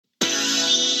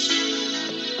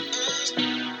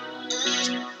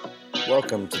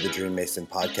Welcome to the Dream Mason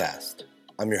podcast.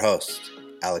 I'm your host,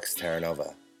 Alex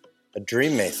Terranova. A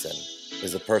Dream Mason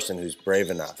is a person who's brave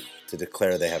enough to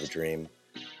declare they have a dream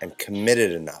and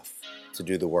committed enough to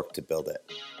do the work to build it.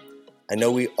 I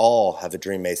know we all have a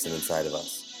Dream Mason inside of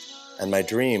us, and my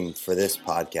dream for this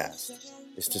podcast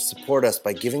is to support us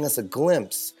by giving us a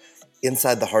glimpse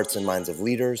inside the hearts and minds of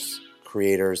leaders,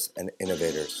 creators, and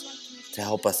innovators to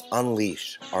help us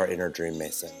unleash our inner Dream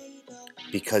Mason.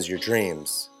 Because your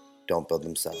dreams don't build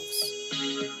themselves.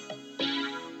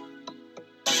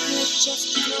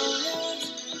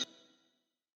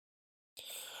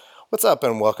 What's up,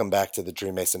 and welcome back to the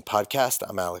Dream Mason podcast.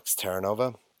 I'm Alex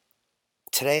Terranova.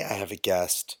 Today I have a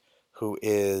guest who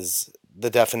is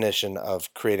the definition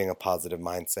of creating a positive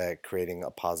mindset, creating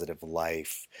a positive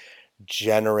life,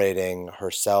 generating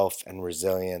herself and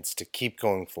resilience to keep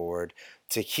going forward,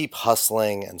 to keep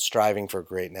hustling and striving for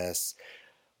greatness,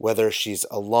 whether she's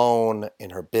alone in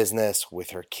her business,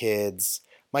 with her kids.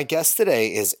 My guest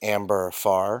today is Amber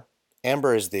Farr.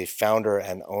 Amber is the founder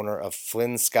and owner of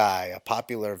Flynn Sky, a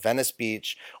popular Venice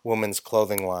Beach women's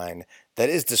clothing line that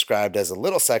is described as a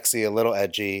little sexy, a little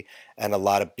edgy, and a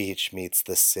lot of beach meets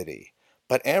the city.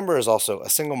 But Amber is also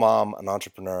a single mom, an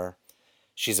entrepreneur.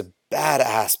 She's a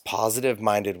badass,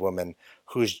 positive-minded woman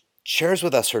who shares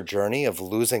with us her journey of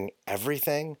losing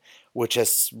everything, which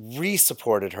has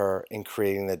re-supported her in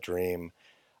creating the dream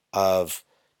of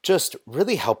just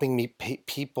really helping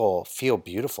people feel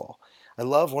beautiful. I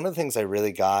love one of the things I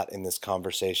really got in this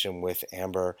conversation with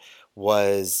Amber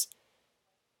was,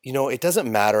 it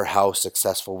doesn't matter how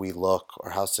successful we look or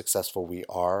how successful we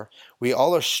are. We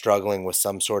all are struggling with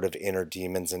some sort of inner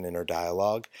demons and inner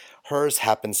dialogue. Hers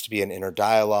happens to be an inner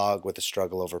dialogue with a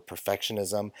struggle over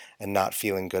perfectionism and not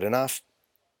feeling good enough.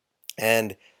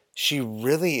 And she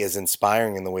really is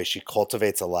inspiring in the way she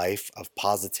cultivates a life of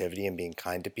positivity and being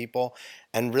kind to people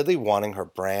and really wanting her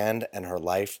brand and her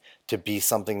life to be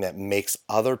something that makes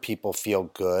other people feel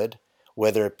good,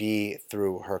 whether it be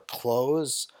through her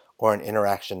clothes or an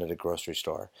interaction at a grocery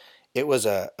store. It was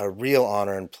a real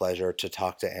honor and pleasure to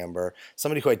talk to Amber,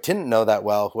 somebody who I didn't know that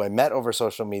well, who I met over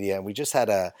social media, and we just had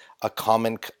a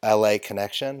common LA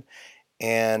connection.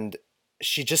 And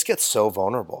she just gets so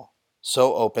vulnerable,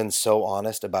 so open, so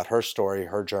honest about her story,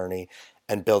 her journey,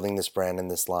 and building this brand and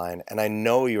this line. And I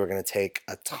know you are going to take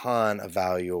a ton of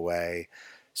value away.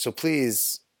 So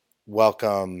please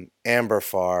welcome Amber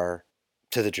Farr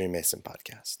to the Dream Mason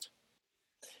podcast.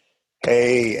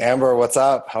 Hey, Amber, what's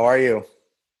up? How are you?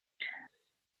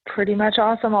 Pretty much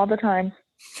awesome all the time.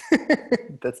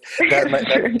 that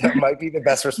might be the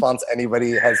best response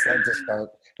anybody has said to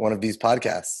start one of these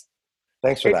podcasts.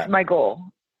 Thanks for that. It's my goal.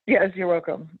 Yes, you're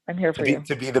welcome. I'm here for you.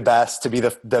 To be the best, to be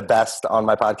the best on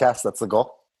my podcast. That's the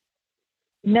goal.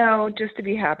 No, just to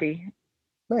be happy.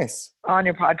 Nice. On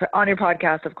your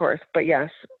podcast, of course. But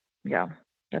yes, yeah,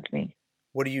 that's me.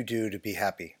 What do you do to be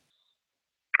happy?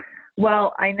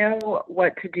 Well, I know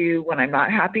what to do when I'm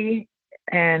not happy.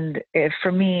 And if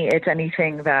for me, it's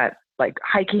anything that like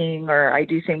hiking, or I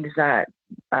do things that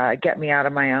get me out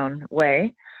of my own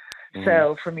way.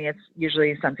 So for me, it's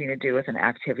usually something to do with an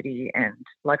activity. And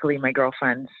luckily my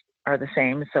girlfriends are the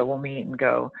same. So we'll meet and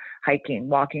go hiking,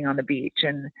 walking on the beach.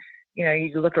 And,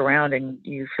 you look around and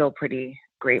you feel pretty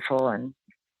grateful and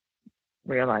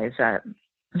realize that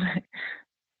it's a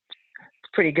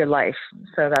pretty good life.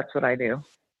 So that's what I do.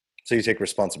 So you take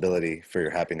responsibility for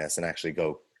your happiness and actually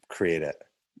go create it.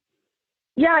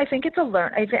 Yeah, I think it's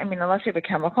I mean, unless you have a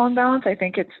chemical imbalance, I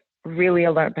think it's really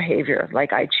a learned behavior.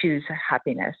 Like I choose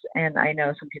happiness, and I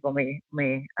know some people may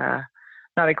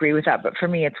not agree with that, but for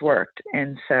me, it's worked.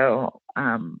 And so,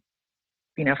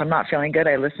 if I'm not feeling good,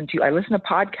 I listen to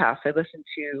podcasts. I listen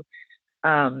to,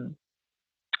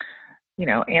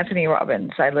 Anthony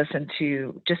Robbins. I listen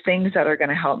to just things that are going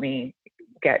to help me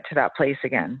get to that place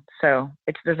again. So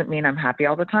it doesn't mean I'm happy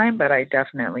all the time, but I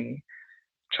definitely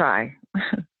try.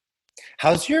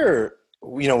 How's your,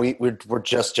 we're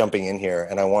just jumping in here,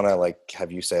 and I want to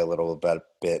have you say a little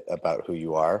bit about who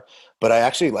you are. But I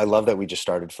love that we just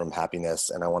started from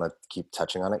happiness, and I want to keep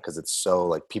touching on it because it's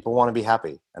so people want to be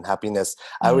happy, and happiness.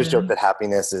 I always joke that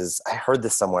happiness is, I heard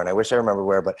this somewhere and I wish I remember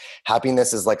where, but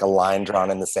happiness is like a line drawn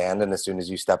in the sand, and as soon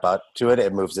as you step up to it,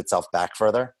 it moves itself back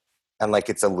further, and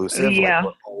it's elusive. Yeah.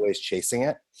 We're always chasing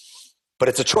it, but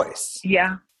it's a choice.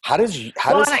 Yeah.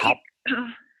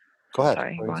 Go ahead.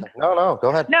 Sorry, go on. No,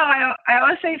 go ahead. No, I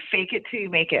always say fake it till you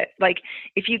make it. Like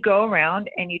if you go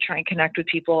around and you try and connect with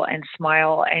people and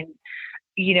smile, and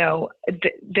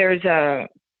there's a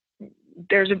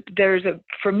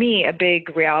for me a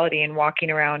big reality in walking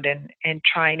around and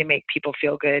trying to make people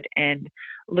feel good and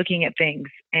looking at things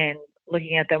and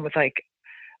looking at them with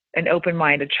an open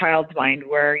mind, a child's mind,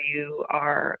 where you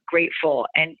are grateful,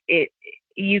 and it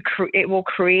will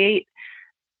create,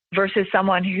 versus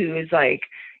someone who is like,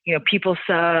 people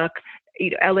suck,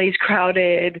 LA's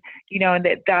crowded, and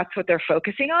that's what they're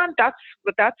focusing on. That's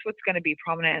what's going to be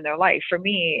prominent in their life. For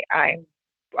me, I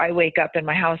wake up in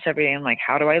my house every day and I'm like,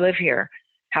 how do I live here?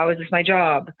 How is this my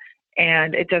job?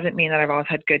 And it doesn't mean that I've always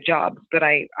had good jobs, but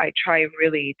I try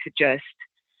really to just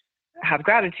have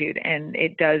gratitude, and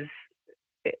it does.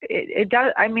 It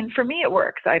does. I mean, for me, it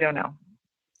works. I don't know.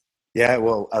 Yeah,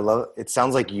 well, I love it.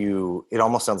 Sounds like it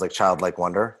almost sounds like childlike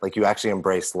wonder. Like you actually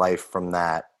embrace life from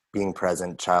that being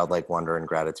present, childlike wonder and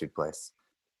gratitude place.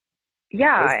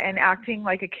 Yeah, and acting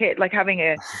like a kid, like having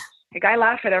like I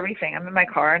laugh at everything. I'm in my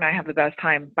car and I have the best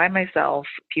time by myself.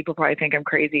 People probably think I'm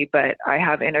crazy, but I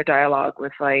have inner dialogue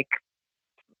with like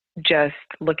just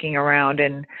looking around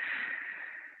and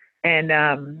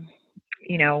and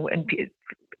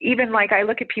even like I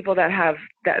look at people that have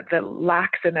that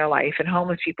lacks in their life, and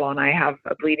homeless people, and I have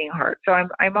a bleeding heart. So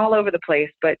I'm all over the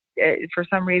place, but for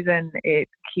some reason it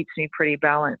keeps me pretty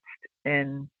balanced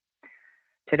in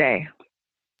today.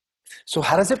 So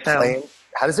how does it So, play?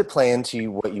 How does it play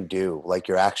into what you do, like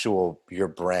your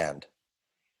brand?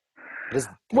 How do you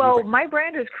well, bring? my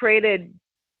brand is created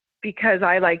because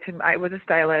I was a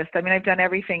stylist. I mean, I've done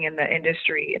everything in the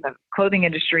industry, in the clothing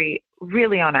industry,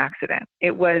 really on accident.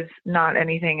 It was not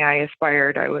anything I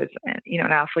aspired. I was,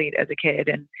 an athlete as a kid.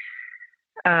 And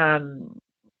um,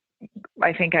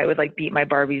 I think I would like beat my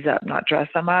Barbies up, not dress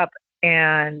them up.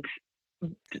 And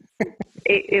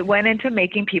it went into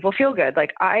making people feel good.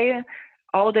 Like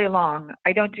all day long,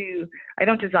 I don't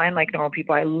design like normal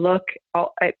people. I look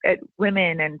at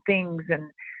women and things,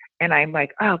 and I'm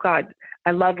like, oh God, I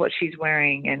love what she's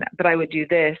wearing, but I would do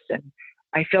this, and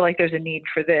I feel like there's a need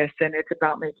for this, and it's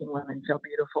about making women feel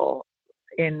beautiful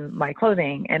in my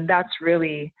clothing, and that's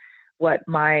really what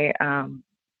my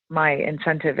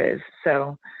incentive is.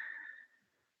 So,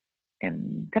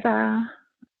 and ta-da.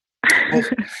 Well,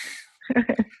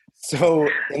 so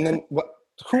and then what?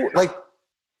 Who like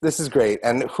this is great.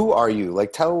 And who are you?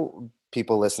 Like, tell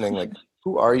people listening, like,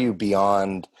 who are you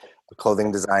beyond a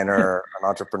clothing designer, an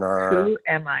entrepreneur? Who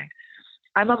am I?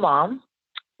 I'm a mom,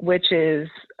 which is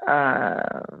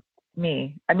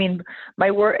me. I mean,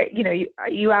 my work.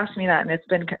 You asked me that, and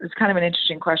it's kind of an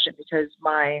interesting question, because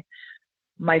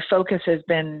my focus has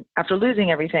been, after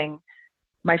losing everything,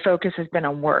 my focus has been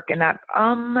on work, and that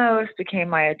almost became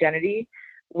my identity,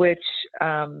 which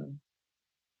I'm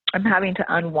having to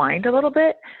unwind a little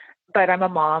bit. But I'm a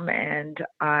mom, and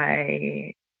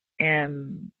I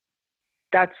am.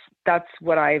 That's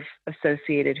what I've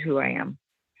associated who I am.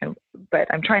 But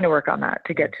I'm trying to work on that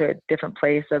to get to a different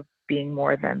place of being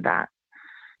more than that.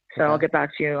 So Okay. I'll get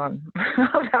back to you on,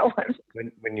 on that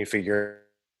one. When you figure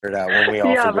it out, when we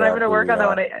all Yeah, but figure I'm out going to who work we on that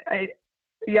are. one.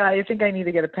 Yeah, I think I need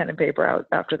to get a pen and paper out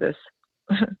after this.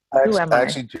 I Who actually, am I I?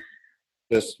 actually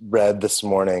just read this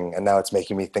morning, and now it's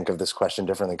making me think of this question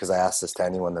differently because I asked this to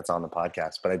anyone that's on the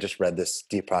podcast. But I just read this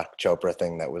Deepak Chopra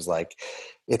thing that was like,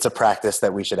 it's a practice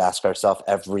that we should ask ourselves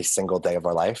every single day of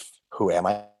our life. Who am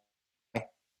I?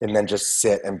 And then just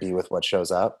sit and be with what shows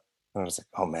up. And I was like,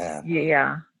 oh man.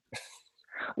 Yeah.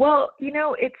 Well,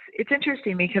 it's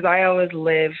interesting because I always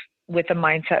live with a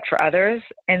mindset for others,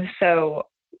 and so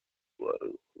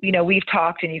we've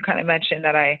talked, and you kind of mentioned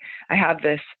that I have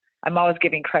this. I'm always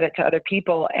giving credit to other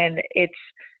people, and it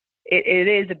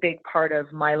is a big part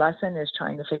of my lesson is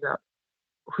trying to figure out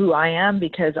who I am,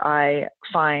 because I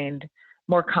find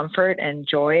more comfort and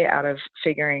joy out of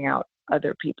figuring out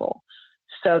other people.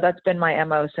 So that's been my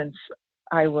MO since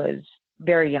I was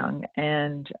very young.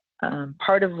 And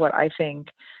part of what I think,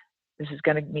 this is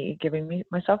going to be giving me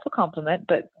myself a compliment,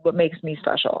 but what makes me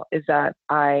special is that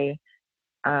I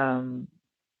um,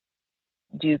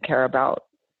 do care about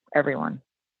everyone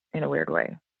in a weird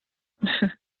way.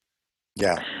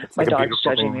 Yeah. It's My like a dog's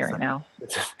beautiful judging thing me to right say. now.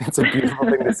 It's a beautiful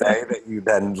thing to say that you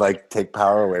then like take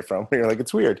power away from. You're like,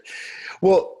 it's weird.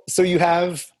 Well, so you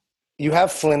have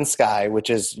Flynn Sky, which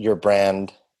is your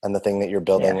brand and the thing that you're Yes.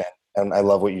 building. And I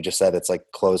love what you just said. It's like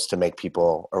clothes to make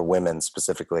people, or women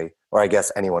specifically, or I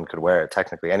guess anyone could wear it.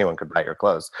 Technically, anyone could buy your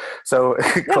clothes. So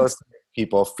Yeah. clothes to make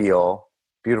people feel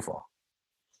beautiful.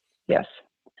 Yes.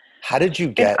 How did you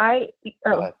And get? Go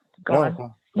ahead. go No, on.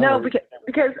 no No, worries.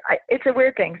 because it's a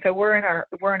weird thing. So I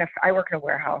work in a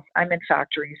warehouse. I'm in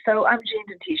factories. So I'm jeans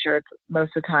and t-shirts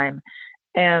most of the time.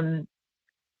 And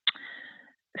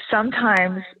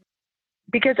sometimes,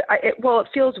 because it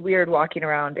feels weird walking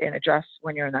around in a dress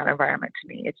when you're in that environment to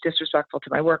me. It's disrespectful to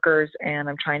my workers, and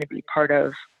I'm trying to be part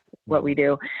of what we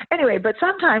do. Anyway, but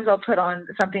sometimes I'll put on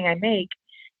something I make,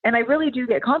 And I really do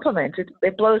get compliments.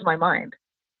 It blows my mind.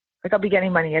 Like I'll be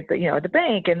getting money at the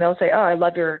bank, and they'll say, "Oh, I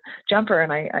love your jumper,"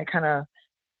 and I kind of,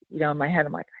 in my head,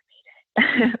 I'm like,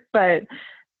 but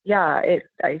yeah,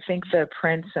 I think the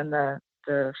prints and the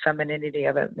femininity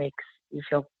of it makes you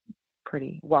feel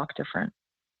pretty walk different.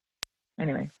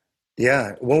 Anyway.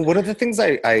 Yeah. Well, one of the things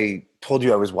I told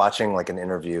you, I was watching like an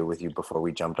interview with you before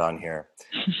we jumped on here.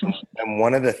 And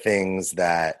one of the things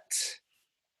that,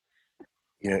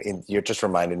 you just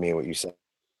reminded me of what you said,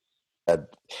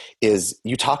 is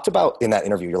you talked about in that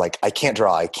interview, you're like, I can't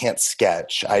draw, I can't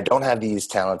sketch, I don't have these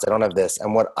talents, I don't have this.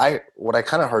 And what I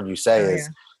kind of heard you say Oh is yeah.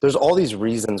 there's all these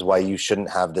reasons why you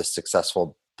shouldn't have this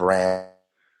successful brand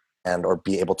or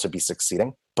be able to be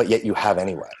succeeding, but yet you have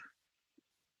anyway.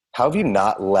 How have you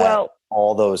not let Well,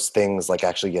 all those things like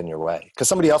actually get in your way? Because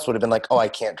somebody else would have been like, oh, I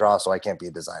can't draw, so I can't be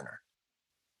a designer.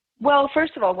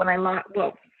 first of all, when I lost a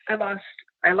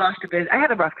business. I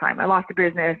had a rough time. I lost a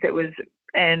business.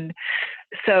 And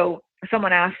so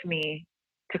someone asked me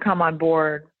to come on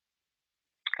board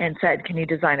and said, "Can you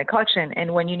design a collection?"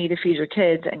 And when you need to feed your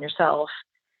kids and yourself,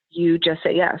 you just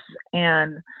say yes.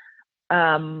 And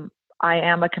I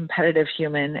am a competitive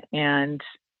human, and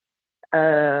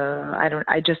I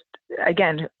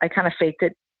kind of faked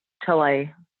it till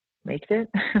I made it,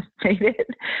 made it.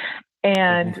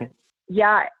 And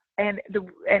yeah, and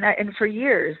for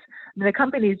years, the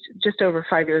company's just over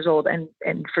 5 years old, and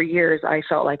for years I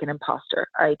felt like an imposter.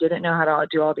 I didn't know how to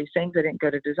do all these things. I didn't go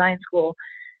to design school,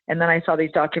 and then I saw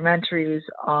these documentaries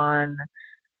on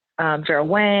Vera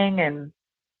Wang and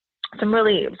some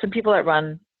people that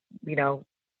run,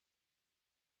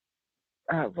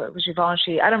 what was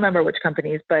Givenchy? I don't remember which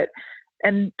companies,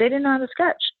 and they didn't know how to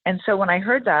sketch. And so when I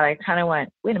heard that, I kind of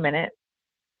went, wait a minute.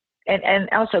 And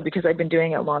also because I've been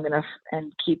doing it long enough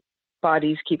and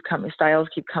styles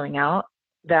keep coming out,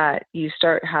 that you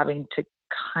start having to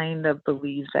kind of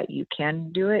believe that you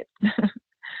can do it. Did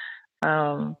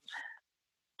I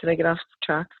get off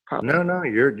track? Probably. No,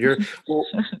 you're well,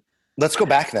 let's go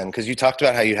back then, because you talked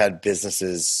about how you had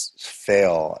businesses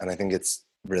fail. And I think it's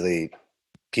really,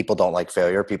 people don't like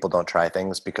failure. People don't try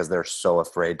things because they're so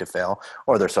afraid to fail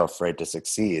or they're so afraid to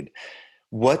succeed.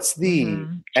 And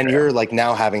True. you're like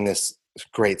now having this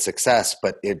great success,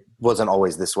 but it wasn't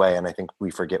always this way. And I think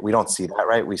we don't see that,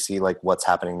 right? We see like what's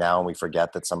happening now and we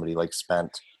forget that somebody like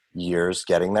spent years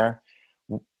getting there.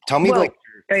 Tell me like Well,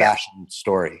 your yeah. fashion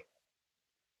story.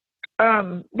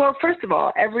 Well, first of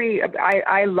all,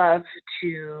 I love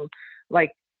to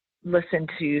like listen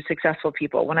to successful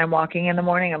people. When I'm walking in the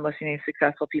morning, I'm listening to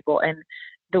successful people. And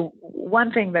the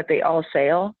one thing that they all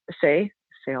say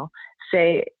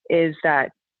is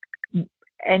that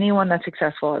anyone that's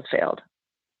successful has failed.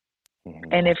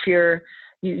 Mm-hmm. And if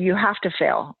you have to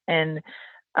fail. And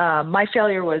my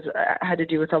failure had to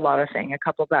do with a lot of things, a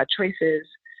couple of bad choices,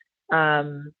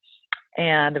 and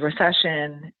the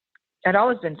recession. I'd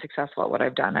always been successful at what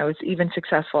I've done. I was even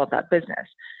successful at that business,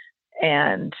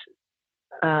 and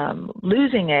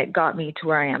losing it got me to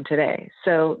where I am today.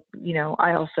 So,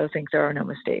 I also think there are no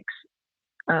mistakes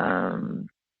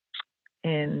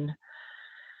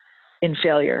in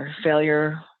failure.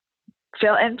 Failure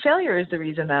is the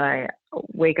reason that I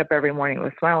wake up every morning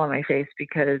with a smile on my face,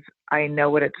 because I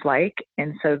know what it's like.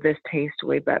 And so this tastes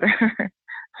way better.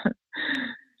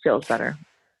 Feels better.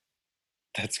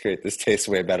 That's great. This tastes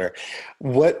way better.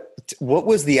 What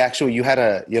was the actual, you had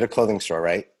a clothing store,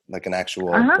 right? Like an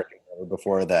actual brick and mortar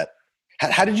before that.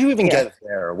 How did you even get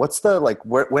there? What's the, like,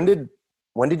 when did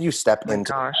you step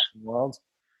into the fashion world?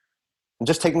 And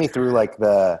just take me through like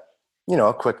a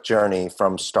quick journey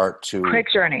from start to.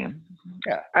 Quick journey.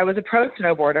 Yeah. I was a pro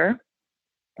snowboarder,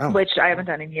 which I haven't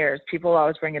done in years. People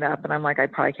always bring it up and I'm like, I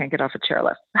probably can't get off a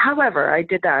chairlift. However, I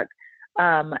did that.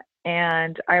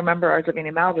 And I remember I was living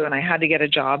in Malibu and I had to get a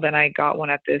job, and I got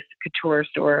one at this couture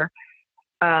store,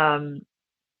 and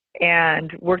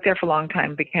worked there for a long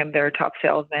time, became their top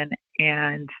salesman.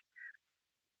 And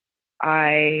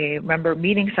I remember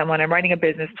meeting someone and writing a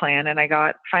business plan, and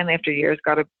I finally after years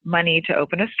got money to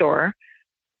open a store.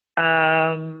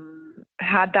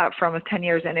 Had that for almost 10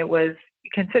 years, and it was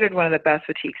considered one of the best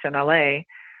boutiques in LA.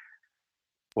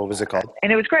 What was it called?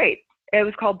 And it was great. It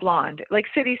was called Blonde. Like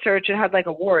City Search, it had like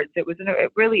awards. It was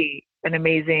really an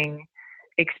amazing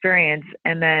experience.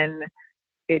 And then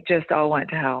it just all went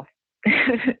to hell.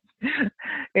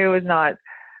 It was not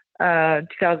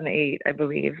 2008, I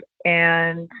believe.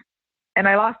 And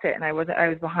I lost it. And I was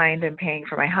behind in paying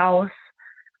for my house.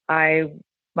 My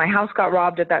house got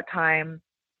robbed at that time.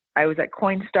 I was at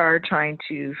Coinstar trying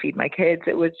to feed my kids.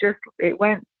 It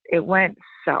went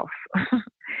south.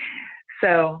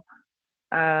 So,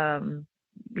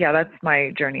 yeah, that's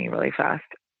my journey really fast.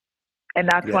 And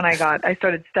that's Yeah. when I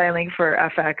started styling for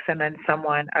FX, and then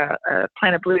someone,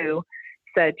 Planet Blue,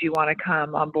 said, "Do you want to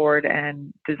come on board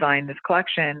and design this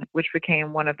collection?" Which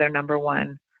became one of their number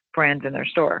one brands in their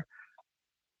store.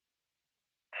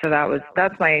 So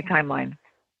that's my timeline.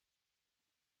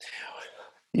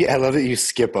 Yeah, I love that you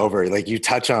skip over, like you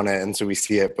touch on it, and so we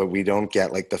see it, but we don't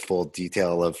get like the full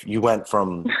detail of you went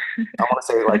from, I want to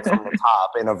say like from the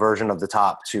top in a version of the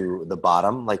top to the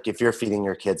bottom. Like if you're feeding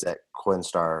your kids at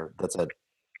Coinstar, that's a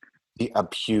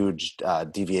huge I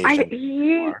deviation from who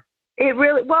you he, are. it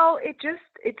really well. It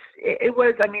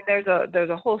was. I mean, there's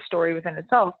a whole story within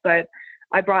itself. But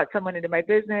I brought someone into my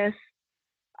business.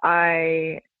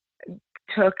 I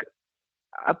took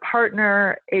a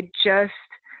partner. It just,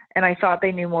 and I thought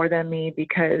they knew more than me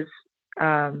because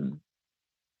um,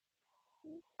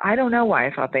 I don't know why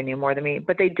I thought they knew more than me,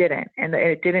 but they didn't, and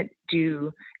it didn't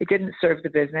serve the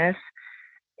business,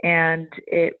 and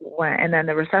it went, and then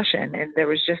the recession, and there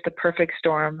was just a perfect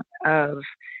storm of,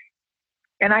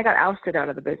 and I got ousted out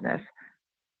of the business.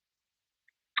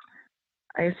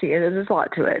 I see there's a lot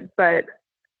to it, but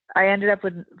I ended up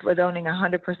with owning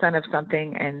 100% of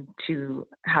something and to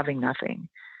having nothing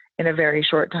in a very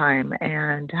short time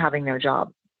and having no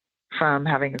job from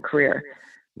having a career.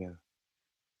 Yeah.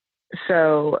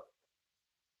 So,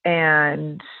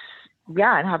 and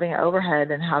yeah, and having an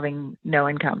overhead and having no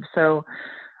income. So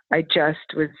I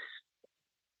just was,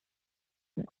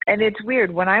 and it's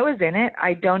weird. When I was in it,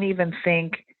 I don't even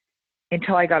think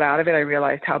until I got out of it, I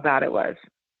realized how bad it was.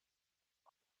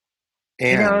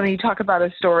 You know, And when you talk about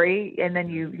a story and then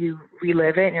you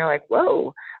relive it and you're like,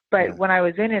 whoa. But yeah. when I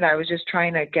was in it, I was just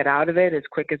trying to get out of it as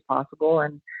quick as possible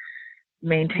and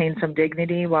maintain some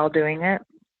dignity while doing it.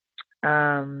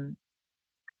 Um,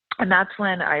 and that's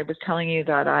when I was telling you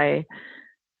that I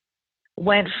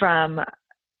went from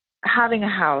having a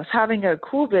house, having a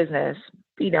cool business,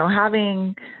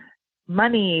 having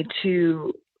money,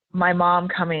 to my mom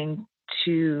coming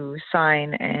to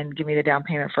sign and give me the down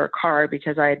payment for a car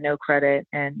because I had no credit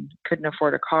and couldn't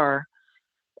afford a car.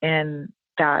 And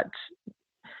that,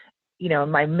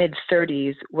 my mid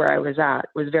 30s where I was at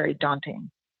was very daunting.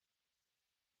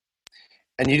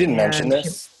 And you didn't mention And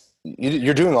this.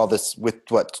 You're doing all this with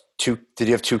what? Two? Did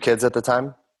you have two kids at the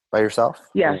time by yourself?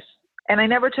 yes, Or and I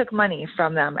never took money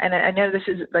from them. And I know this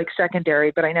is like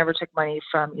secondary, but I never took money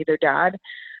from either dad.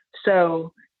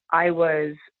 So I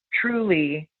was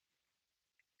truly,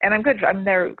 and I'm good.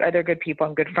 They're good people.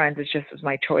 I'm good friends. It just was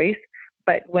my choice.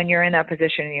 But when you're in that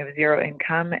position and you have zero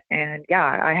income, and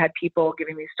yeah, I had people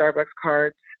giving me Starbucks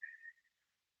cards.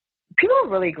 People are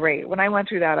really great. When I went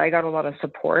through that, I got a lot of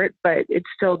support, but it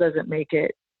still doesn't make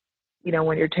it,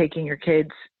 when you're taking your kids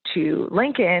to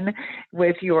Lincoln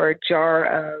with your jar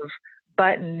of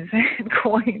buttons and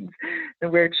coins, the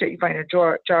weird shit you find in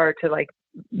a jar to like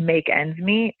make ends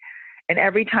meet. And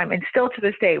every time, and still to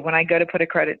this day, when I go to put a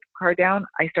credit card down,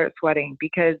 I start sweating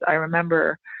because I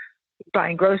remember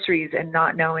buying groceries and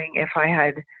not knowing if I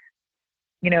had,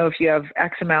 if you have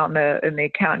X amount in the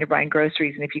account and you're buying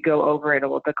groceries, and if you go over it, it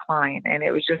will decline. And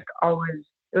it was just always,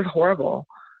 it was horrible.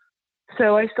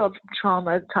 So I still have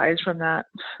traumatized from that.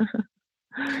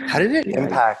 how did it Yeah.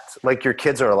 impact? Like your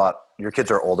kids are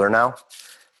older now.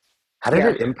 How did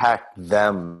Yes. it impact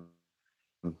them?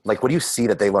 Like, what do you see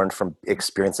that they learned from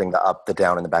experiencing the up, the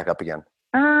down, and the back up again?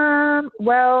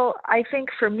 Well, I think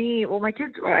for me, well, my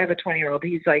kids, I have a 20-year-old.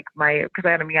 He's like because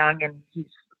I had him young, and he's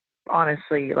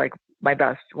honestly like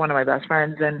one of my best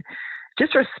friends, and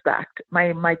just respect.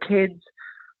 My kids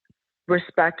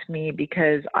respect me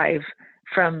because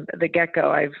from the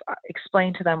get-go, I've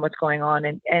explained to them what's going on,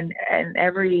 and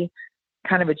every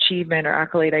kind of achievement or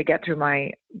accolade I get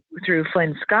through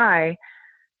Flynn Sky,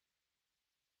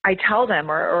 I tell them,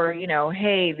 or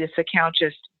hey, this account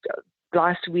just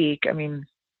last week, I mean,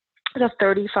 it's a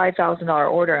 $35,000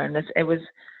 order, and it was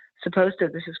supposed to.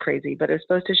 This is crazy, but it was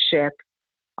supposed to ship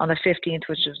on the 15th,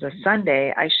 which was a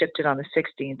Sunday. I shipped it on the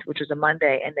 16th, which was a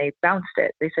Monday, and they bounced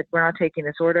it. They said, we're not taking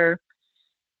this order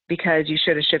because you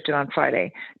should have shipped it on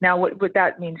Friday. Now, what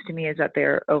that means to me is that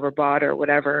they're overbought or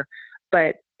whatever.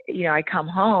 But, I come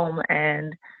home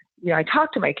and, I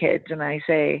talk to my kids and I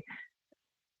say,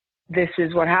 this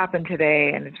is what happened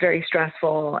today, and it's very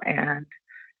stressful, and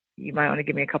you might want to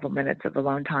give me a couple minutes of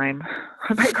alone time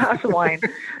on my glass of wine.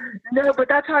 No, but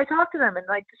that's how I talk to them. And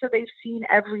so they've seen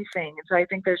everything. And so I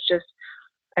think there's just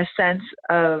a sense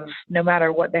of no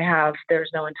matter what they have,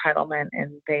 there's no entitlement,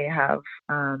 and they have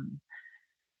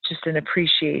just an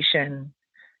appreciation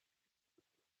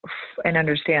and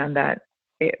understand that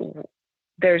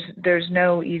there's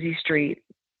no easy street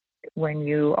when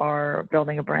you are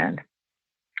building a brand.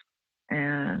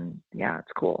 And yeah,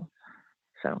 it's cool.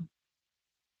 So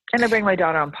And I bring my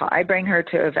daughter on, I bring her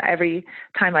to every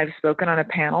time I've spoken on a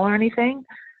panel or anything.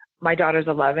 My daughter's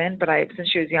 11, but since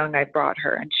she was young, I brought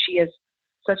her, and she has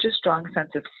such a strong sense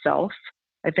of self,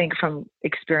 I think, from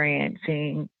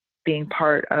experiencing being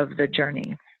part of the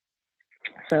journey.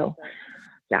 So,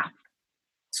 yeah.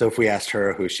 So if we asked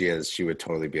her who she is, she would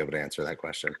totally be able to answer that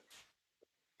question.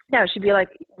 Yeah, she'd be like,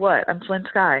 "What? I'm Flynn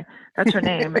Sky. That's her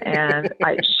name." And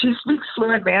she speaks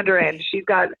fluent Mandarin. She's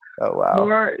got Oh, wow.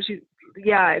 more.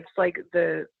 Yeah. It's like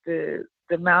the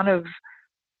amount of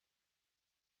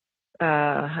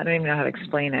I don't even know how to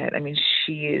explain it. I mean,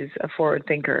 she is a forward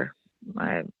thinker.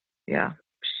 Yeah,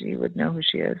 she would know who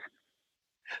she is.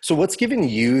 So what's giving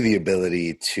you the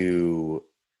ability to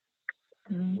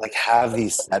Mm. like have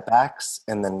these setbacks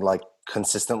and then like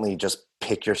consistently just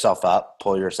pick yourself up,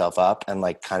 pull yourself up and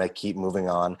like kind of keep moving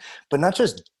on, but not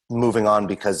just moving on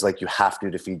because like you have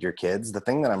to feed your kids. The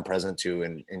thing that I'm present to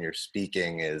in your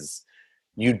speaking is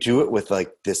you do it with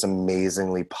like this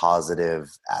amazingly positive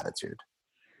attitude.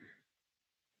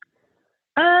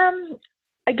 Um,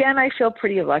 Again, I feel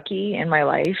pretty lucky in my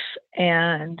life,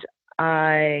 and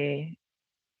I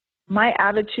my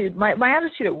attitude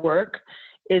at work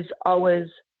is always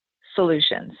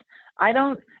solutions. I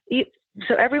don't eat,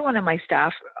 so everyone in my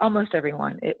staff, almost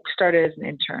everyone, it started as an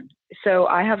intern. So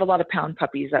I have a lot of pound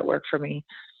puppies that work for me.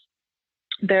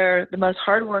 They're the most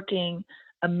hardworking,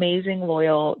 amazing,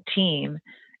 loyal team,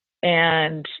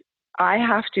 and I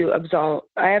have to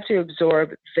absorb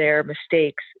their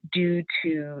mistakes due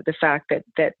to the fact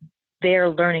that they're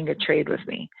learning a trade with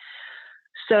me.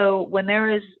 So when there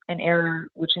is an error,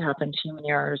 which happens, human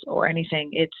errors or anything,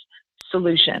 it's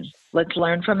solution. Let's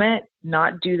learn from it,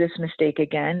 not do this mistake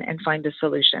again, and find a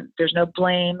solution. There's no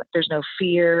blame. There's no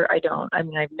fear. I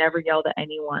mean, I've never yelled at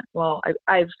anyone. Well,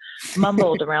 I've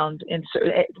mumbled around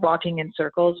walking in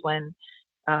circles when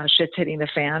shit's hitting the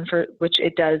fan, for which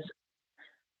it does.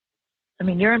 I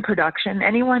mean, you're in production.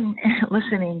 Anyone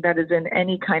listening that is in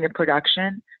any kind of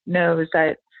production knows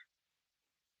that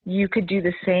you could do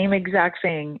the same exact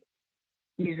thing,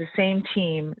 use the same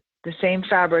team, the same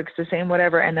fabrics, the same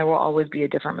whatever, and there will always be a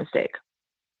different mistake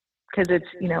because it's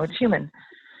human.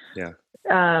 Yeah.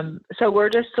 So we're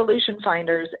just solution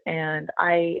finders, and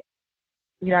I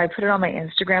put it on my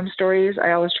Instagram stories.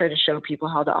 I always try to show people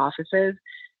how the office is,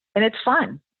 and it's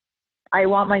fun. I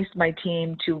want my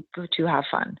team to have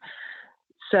fun.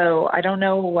 So I don't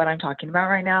know what I'm talking about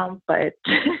right now, but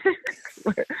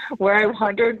where I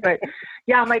wandered, but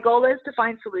yeah, my goal is to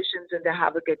find solutions and to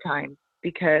have a good time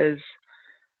because,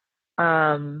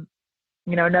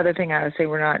 another thing I would say,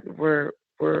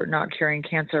 we're not curing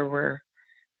cancer.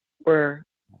 We're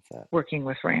working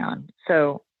with rayon.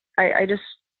 So I just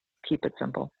keep it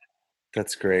simple.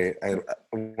 That's great.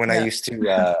 When I Yeah. used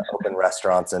to open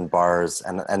restaurants and bars,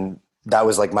 and that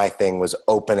was like my thing was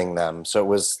opening them. So it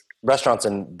was restaurants,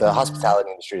 and the Mm.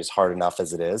 hospitality industry is hard enough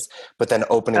as it is, but then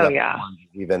opening Oh up yeah.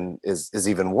 is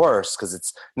even worse because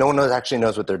it's no one actually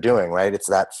knows what they're doing, right? It's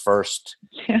that first,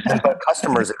 but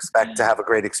customers expect to have a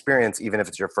great experience even if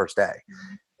it's your first day,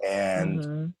 and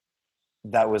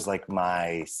Mm-hmm. that was like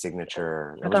my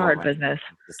signature. That That's a was one of hard my business.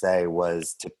 things to say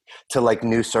was to like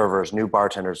new servers, new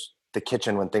bartenders, the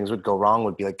kitchen when things would go wrong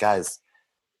would be like, guys,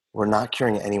 we're not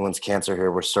curing anyone's cancer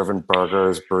here. We're serving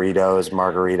burgers, burritos,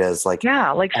 margaritas. Like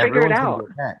Yeah, like figure it everyone's gonna be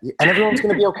out. okay, and everyone's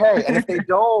gonna be okay. And if they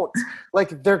don't,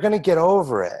 like they're gonna get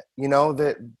over it.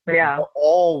 That Yeah. they'll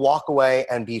all walk away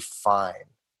and be fine.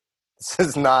 This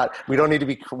is not. We don't need to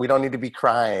be. We don't need to be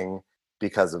crying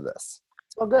because of this.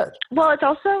 It's all good. Well, it's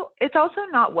also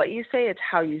not what you say, it's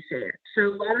how you say it. So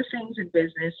a lot of things in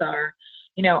business are,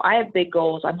 I have big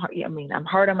goals. I'm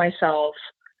hard on myself.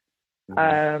 Mhm.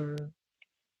 Um,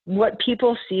 what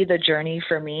people see the journey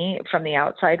for me from the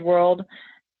outside world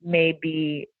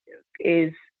maybe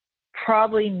is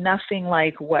probably nothing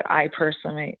like what I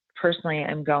personally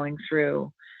am going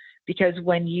through. Because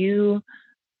mm,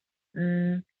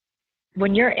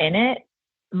 when you're in it,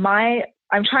 my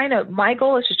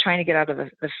goal is just trying to get out of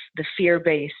the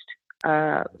fear-based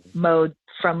mode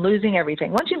from losing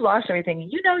everything. Once you've lost everything,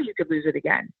 you could lose it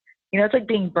again. It's like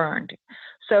being burned.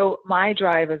 So my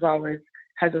drive is always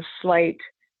has a slight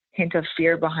hint of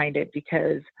fear behind it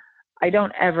because I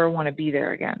don't ever want to be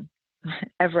there again,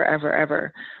 ever, ever,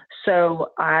 ever.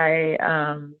 So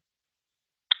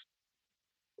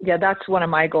yeah, that's one of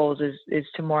my goals is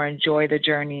to more enjoy the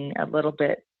journey a little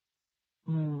bit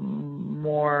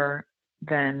more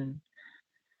than,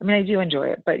 I do enjoy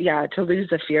it, but yeah, to lose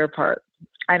the fear part,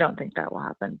 I don't think that will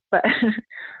happen. But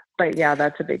but yeah,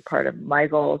 that's a big part of my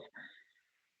goals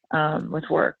with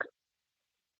work.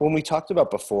 When we talked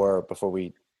about before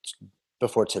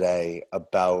today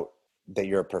about that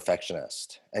you're a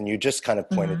perfectionist, and you just kind of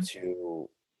pointed Mhm. to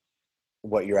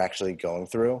what you're actually going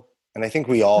through. And I think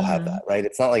we all have that, Mhm. right?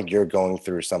 It's not like you're going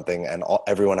through something and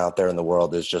everyone out there in the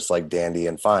world is just like dandy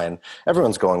and fine.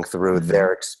 Everyone's going through Mhm.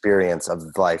 their experience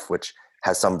of life, which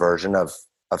has some version of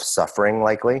suffering,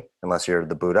 likely, unless you're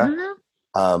the Buddha. Mhm.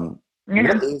 Um,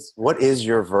 Yeah. what is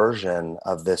your version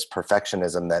of this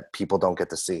perfectionism that people don't get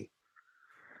to see?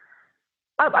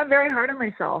 I'm very hard on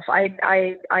myself.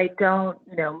 I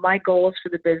don't, my goals for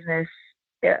the business,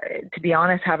 to be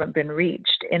honest, haven't been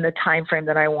reached in the time frame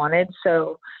that I wanted.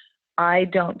 So I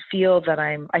don't feel that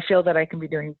I feel that I can be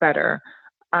doing better.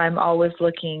 I'm always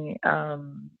looking,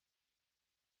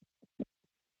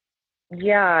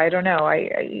 yeah, I don't know.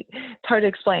 It's hard to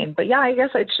explain, but yeah, I guess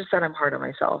it's just that I'm hard on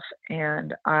myself,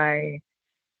 and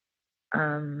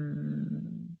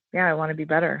yeah, I want to be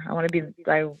better. I want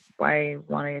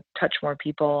to touch more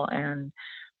people, and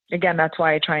again, that's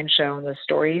why I try and show in the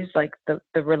stories like the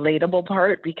relatable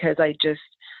part, because I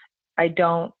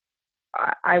don't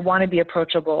I want to be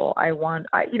approachable. I respond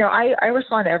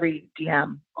to every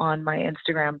DM on my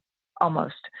Instagram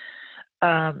almost,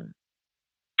 um,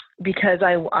 because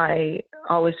I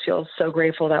always feel so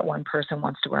grateful that one person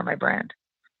wants to wear my brand.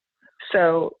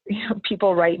 So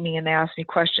people write me and they ask me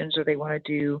questions, or they want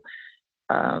to do,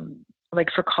 like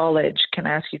for college, can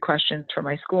I ask you questions for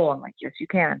my school? I'm like, yes, you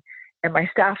can. And my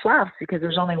staff laughs because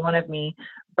there's only one of me,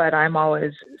 but I'm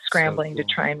always So scrambling to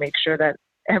cool. try and make sure that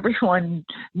everyone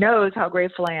knows how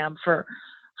grateful I am for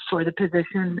the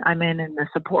position I'm in and the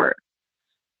support,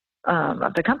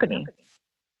 of the company.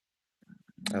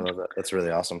 I love that. That's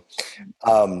really awesome.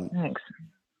 Um, Thanks.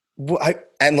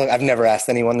 and look, I've never asked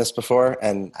anyone this before,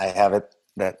 and I have it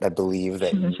that I believe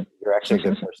that you're actually a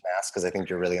good person to ask, because I think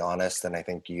you're really honest, and I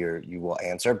think you will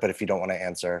answer. But if you don't want to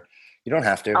answer, you don't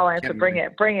have to. I'll You answer. can't Bring really.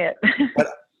 it. Bring it. But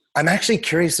I'm actually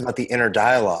curious about the inner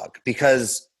dialogue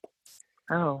because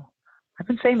Oh, I've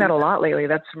been saying that a lot lately.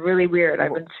 That's really weird.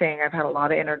 I've been saying I've had a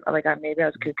lot of like maybe I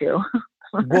was cuckoo.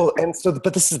 well, and so,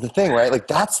 but this is the thing, right? Like,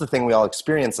 that's the thing we all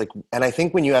experience. Like, and I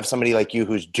think when you have somebody like you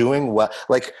who's doing well,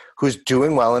 like who's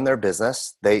doing well in their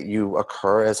business, you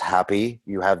occur as happy.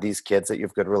 You have these kids that you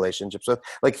have good relationships with.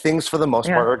 Like, things for the most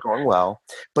Yeah. part are going well,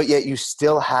 but yet you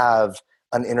still have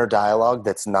an inner dialogue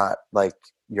that's not like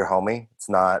your homie. It's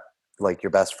not like your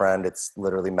best friend. It's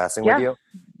literally messing with Yes. you.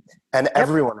 And Yep.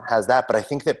 everyone has that, but I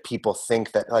think that people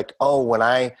think that, like, oh, when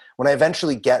I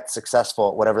eventually get successful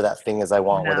at whatever that thing is I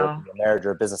want, whether it No. be a marriage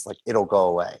or a business, like, it'll go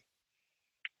away.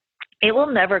 It will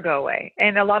never go away.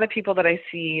 And a lot of people that I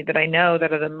see, that I know,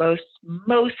 that are the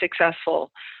most successful,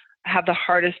 have the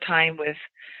hardest time with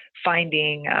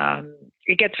finding,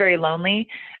 it gets very lonely.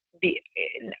 The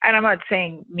and I'm not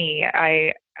saying me.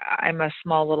 I'm a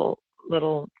small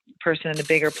little person in the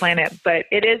bigger planet, but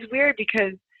it is weird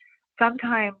because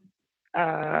sometimes,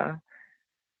 uh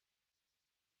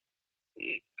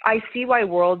I see why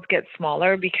worlds get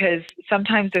smaller, because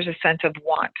sometimes there's a sense of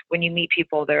want when you meet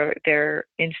people. They're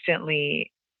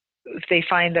instantly, if they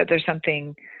find that there's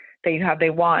something that you have they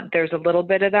want, there's a little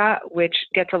bit of that, which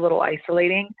gets a little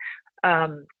isolating.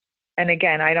 Um, and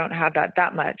again, I don't have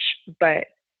that much, but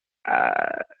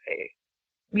uh,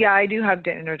 yeah, I do have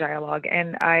the inner dialogue,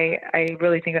 and I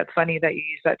really think that's funny that you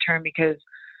use that term, because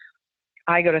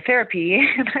I go to therapy,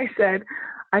 and I said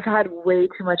I've had way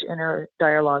too much inner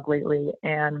dialogue lately,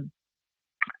 and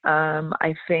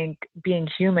I think being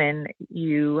human,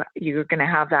 you're going to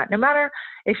have that. No matter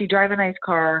if you drive a nice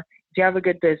car, if you have a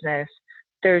good business,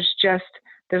 there's just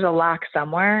there's a lack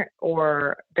somewhere,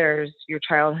 or there's your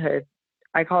childhood.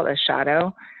 I call it a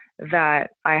shadow,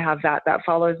 that I have that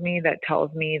follows me, that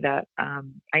tells me that,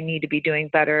 I need to be doing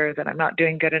better, that I'm not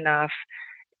doing good enough,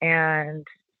 and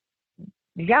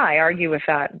yeah, I argue with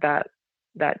that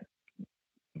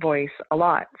voice a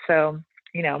lot. So,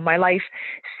 my life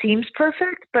seems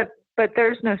perfect, but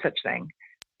there's no such thing.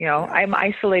 Yeah. I'm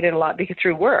isolated a lot because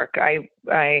through work, I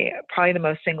probably the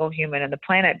most single human on the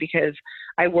planet, because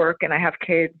I work and I have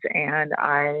kids, and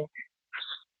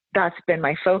that's been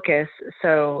my focus.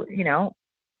 So,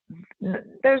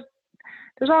 there's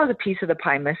always a piece of the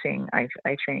pie missing, I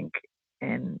think.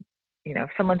 And, if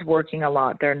someone's working a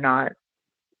lot, they're not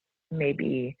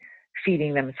maybe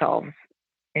feeding themselves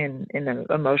in an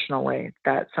emotional way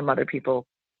that some other people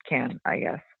can, I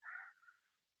guess.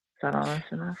 Is that honest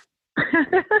enough?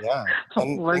 Yeah.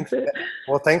 And Was thanks. it?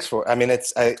 Well, thanks for, I mean,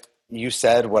 you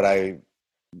said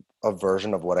a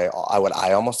version of what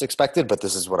I almost expected, but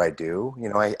this is what I do.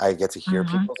 I get to hear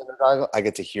Mm-hmm. people's inner dialogue. I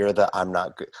get to hear that I'm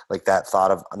not good, like that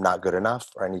thought of I'm not good enough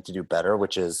or I need to do better,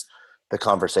 which is the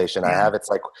conversation I Yeah. have. It's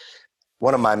like,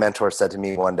 One of my mentors said to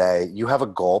me one day, you have a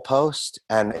goalpost,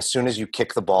 and as soon as you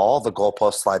kick the ball, the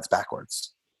goalpost slides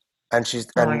backwards. Oh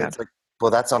my And God. it's like, well,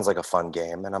 that sounds like a fun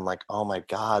game. And I'm like, oh my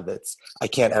God, I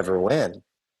can't ever win.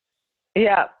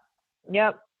 Yeah.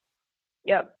 Yep.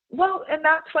 Yep. Well, and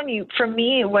that's when for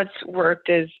me, what's worked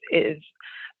is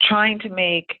trying to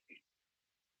make,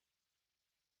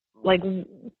 like,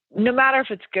 no matter if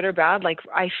it's good or bad, like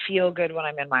I feel good when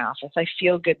I'm in my office. I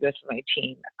feel good with my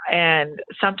team. And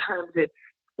sometimes it's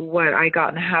what I got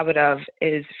in the habit of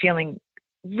is feeling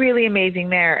really amazing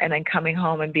there and then coming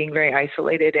home and being very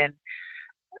isolated. And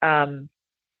um,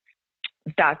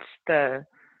 that's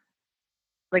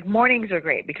like mornings are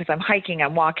great because I'm hiking,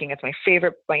 I'm walking. It's my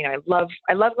favorite. I love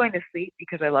going to sleep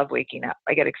because I love waking up.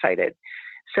 I get excited.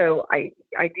 So I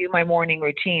do my morning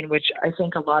routine, which I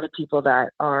think a lot of people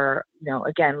that are,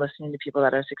 again, listening to people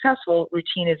that are successful,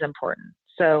 routine is important.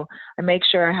 So I make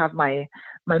sure I have my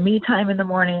me time in the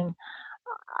morning.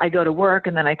 I go to work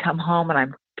and then I come home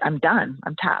and I'm done.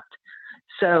 I'm tapped.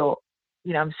 So,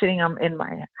 I'm sitting in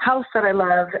my house that I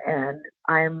love and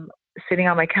I'm sitting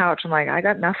on my couch. I'm like, I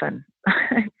got nothing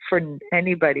for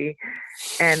anybody.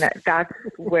 And that's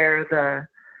where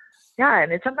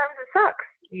and sometimes it sucks.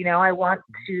 I want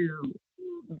to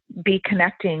be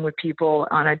connecting with people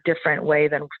on a different way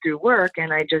than through work.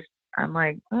 And I'm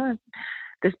like,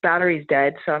 this battery's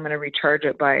dead. So I'm going to recharge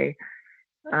it by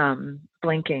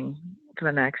blinking for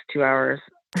the next 2 hours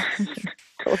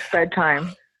till it's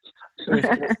bedtime.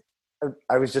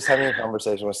 I was just having a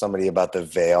conversation with somebody about the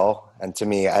veil. And to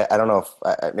me, I don't know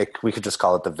if we could just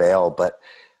call it the veil, but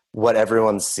what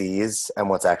everyone sees and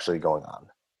what's actually going on.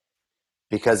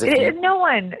 Because if you, no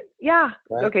one, yeah.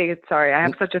 right? Okay, sorry. I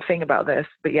have such a thing about this,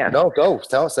 but yes. No, go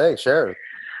say, share.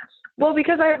 Well,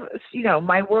 because my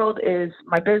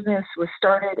my business was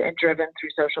started and driven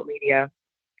through social media.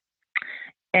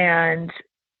 And,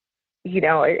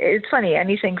 it's funny,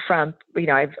 anything from,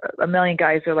 I've a million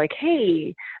guys are like,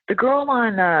 hey, the girl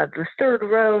on the third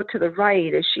row to the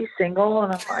right, is she single?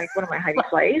 And I'm like, what am I, Heidi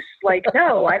Fleiss? Like,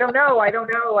 no, I don't know. I don't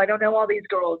know all these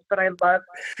girls, but I love,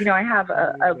 I have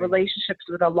a relationships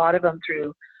with a lot of them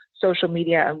through social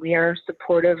media, and we are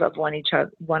supportive of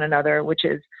one another, which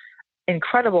is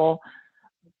incredible.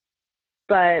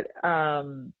 But, a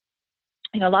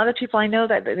lot of people I know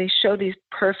that they show these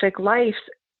perfect lives.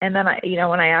 And then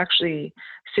when I actually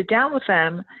sit down with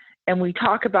them and we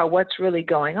talk about what's really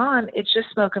going on, it's just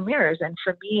smoke and mirrors. And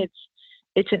for me,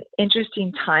 it's an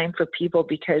interesting time for people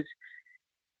because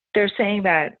they're saying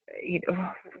that,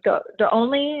 the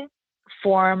only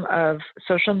form of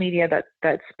social media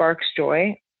that sparks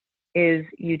joy is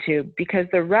YouTube, because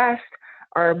the rest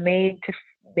are made to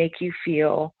make you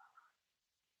feel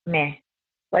meh.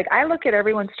 Like I look at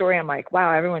everyone's story, I'm like,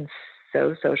 wow, everyone's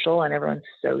so social and everyone's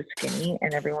so skinny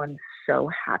and everyone's so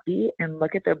happy, and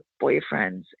look at their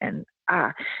boyfriends and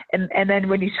then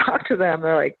when you talk to them,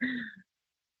 they're like,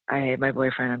 I hate my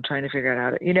boyfriend. I'm trying to figure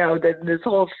out how to, this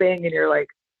whole thing, and you're like,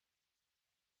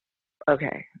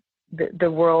 okay, the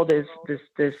world is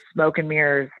this smoke and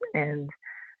mirrors, and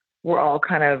we're all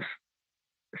kind of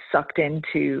sucked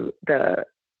into the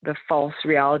false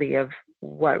reality of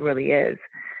what really is.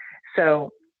 So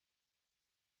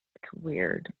it's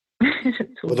weird.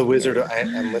 Well, the Wizard.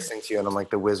 I'm listening to you, and I'm like,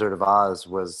 the Wizard of Oz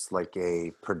was like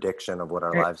a prediction of what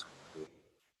our lives would be.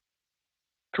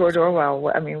 George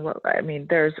Orwell. I mean,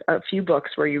 there's a few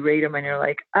books where you read them and you're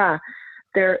like,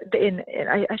 they're in.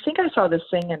 I think I saw this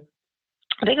thing, and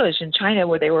I think it was in China,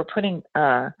 where they were putting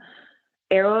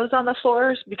arrows on the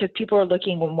floors because people are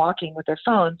looking when walking with their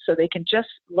phones, so they can just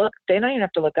look. They don't even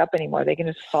have to look up anymore. They can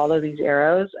just follow these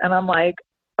arrows, and I'm like,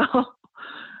 oh,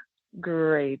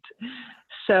 great.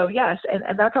 So yes,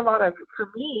 and that's a lot of,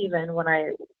 for me, even when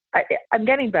I'm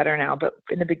getting better now, but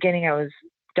in the beginning I was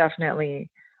definitely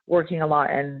working a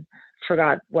lot and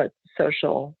forgot what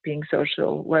being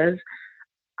social was.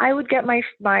 I would get my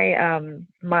I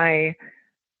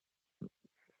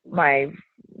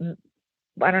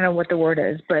don't know what the word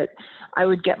is, but I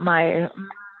would get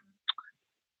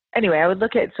anyway, I would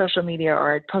look at social media,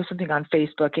 or I'd post something on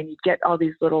Facebook, and you'd get all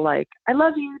these little, like, I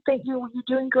love you, thank you, you're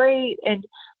doing great. And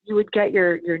you would get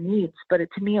your needs. But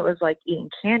to me, it was like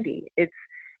eating candy. It's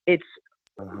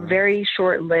very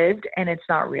short lived, and it's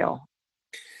not real.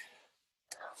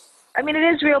 I mean,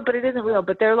 it is real, but it isn't real.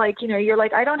 But they're like, you're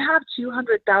like, I don't have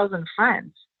 200,000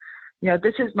 friends.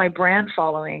 This is my brand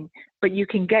following, but you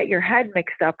can get your head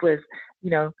mixed up with,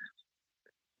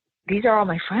 these are all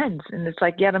my friends. And it's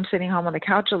like, yet I'm sitting home on the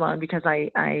couch alone because I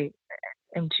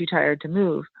am too tired to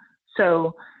move.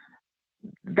 So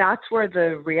that's where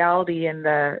the reality and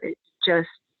it just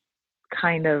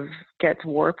kind of gets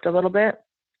warped a little bit.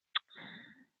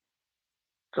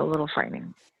 It's a little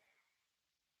frightening.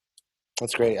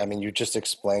 That's great. I mean, you just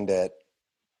explained it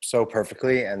so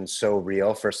perfectly and so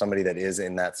real for somebody that is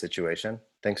in that situation.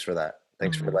 Thanks for that.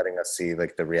 Thanks for Mhm. letting us see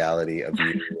like the reality of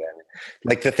you and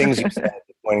like the things you said,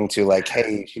 pointing to like,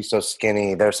 hey, she's so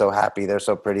skinny, they're so happy, they're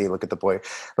so pretty, look at the boy.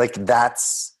 Like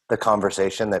that's the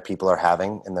conversation that people are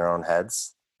having in their own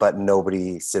heads, but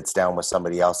nobody sits down with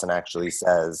somebody else and actually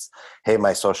says, hey,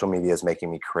 my social media is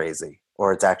making me crazy,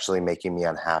 or it's actually making me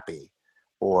unhappy,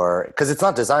 or because it's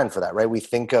not designed for that, right? We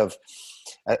think of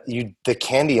the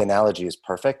candy analogy is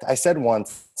perfect. I said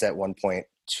once at one point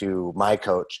to my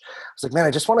coach, I was like, man,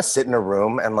 I just want to sit in a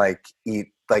room and like eat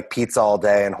like pizza all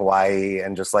day in Hawaii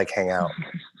and just like hang out.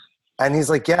 And he's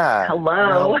like, yeah,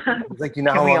 Hello. he's like, you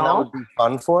know Can how we long that all? would be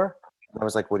fun for? And I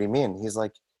was like, what do you mean? He's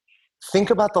like, think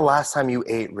about the last time you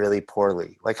ate really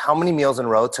poorly. Like how many meals in a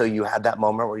row till you had that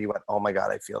moment where you went, oh my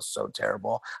God, I feel so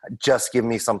terrible. Just give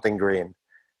me something green.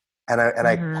 And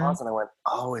I Hmm. paused and I went,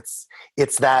 oh, it's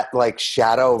that like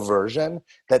shadow version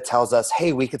that tells us,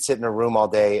 hey, we could sit in a room all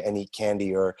day and eat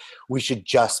candy, or we should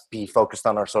just be focused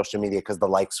on our social media because the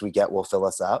likes we get will fill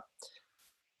us up.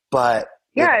 But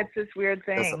it Yeah, it's this weird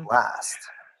doesn't thing. last.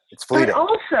 It's But fleeting.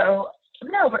 also,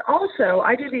 no, but also,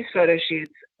 I do these photo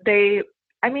shoots.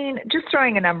 I mean, just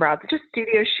throwing a number out, just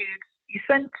studio shoots. You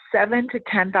spend $7,000 to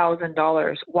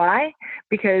 $10,000. Why?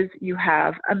 Because you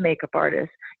have a makeup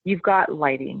artist, you've got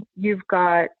lighting, you've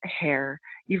got hair,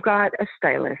 you've got a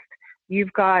stylist,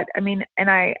 you've got. I mean,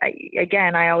 and I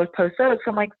always post those.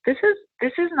 So I'm like, this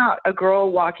is not a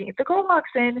girl walking. If the girl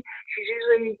walks in, she's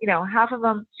usually, half of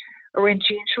them are in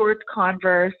jean shorts,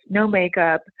 Converse, no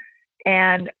makeup,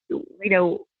 and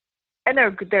and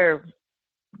they're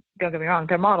don't get me wrong,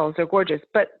 they're models, they're gorgeous,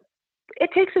 but it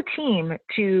takes a team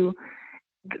to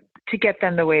get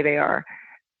them the way they are.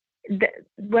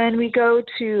 When we go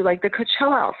to like the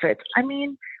Coachella outfits, I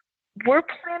mean, we're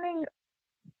planning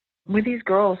with these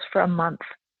girls for a month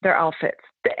their outfits.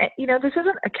 This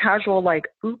isn't a casual like,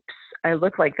 oops, I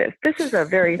look like this. This is a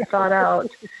very thought out.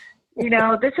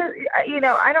 This is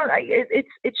I don't.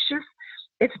 It's just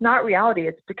it's not reality.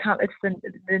 It's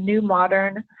the new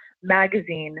modern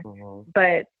magazine, Mhm.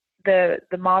 but the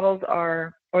models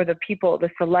are, or the people, the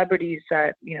celebrities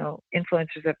that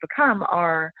influencers have become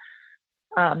are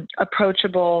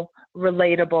approachable,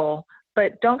 relatable,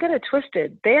 but don't get it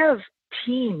twisted. They have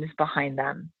teams behind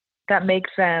them that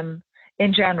makes them,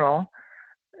 in general,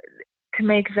 to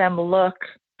make them look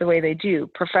the way they do.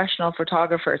 Professional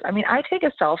photographers. I mean, I take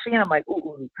a selfie and I'm like,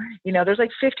 ooh, there's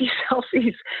like 50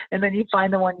 selfies, and then you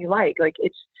find the one you like. Like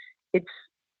it's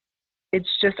it's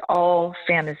just all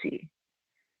fantasy,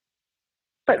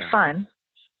 but Yeah. fun.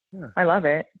 Yeah. I love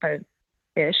it, but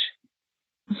ish.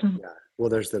 Yeah. Well,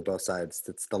 there's the both sides.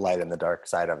 It's the light and the dark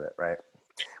side of it, right?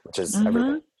 Which is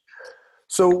everything. Hmm.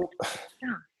 So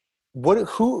Yeah.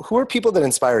 who are people that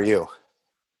inspire you?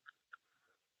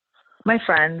 My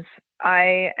friends.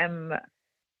 I am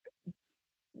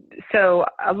so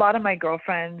a lot of my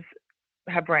girlfriends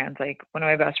have brands. Like one of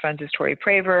my best friends is Tori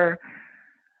Praver.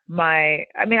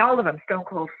 I mean, all of them, Stone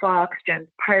Cold Fox, Jen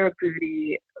Pirate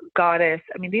Booty, Goddess.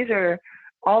 I mean, these are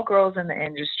all girls in the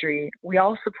industry. We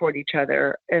all support each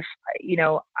other. If,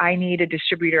 I need a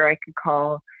distributor, I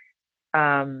could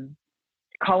um,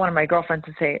 call one of my girlfriends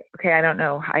and say, okay, I don't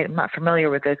know, I'm not familiar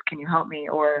with this. Can you help me?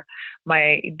 Or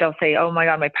they'll say, oh my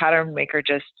God, my pattern maker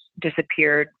just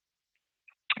disappeared.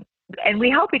 And we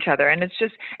help each other. And it's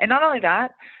just, and not only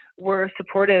that, we're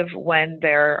supportive when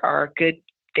there are good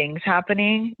things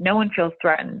happening. No one feels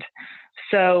threatened.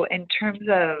 So, in terms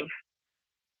of,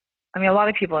 I mean, a lot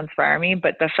of people inspire me,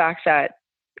 but the fact that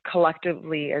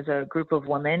collectively, as a group of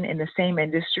women in the same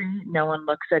industry, no one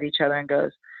looks at each other and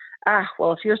goes,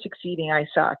 well, if you're succeeding, I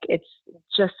suck. It's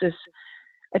just this,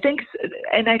 I think,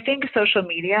 and I think social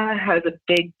media has a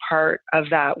big part of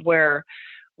that, where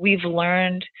we've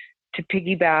learned to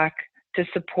piggyback, to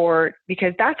support,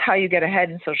 because that's how you get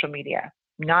ahead in social media.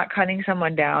 Not cutting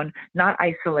someone down, not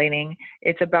isolating.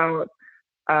 It's about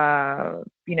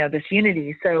this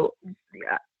unity. So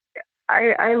yeah,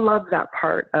 I love that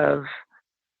part of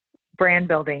brand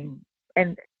building.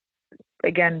 And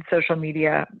again, social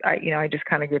media. I just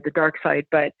kind of get the dark side,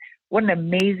 but what an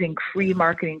amazing free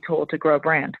marketing tool to grow a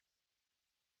brand.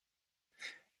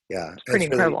 Yeah, It's pretty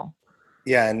it's really, incredible.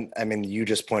 yeah. And I mean, you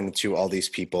just pointed to all these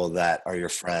people that are your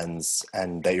friends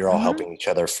and that you're all Hmm. helping each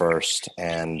other first.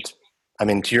 And I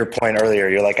mean, to your point earlier,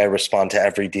 you're like, I respond to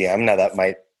every DM. Now that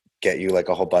might get you like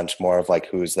a whole bunch more of like,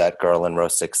 who's that girl in row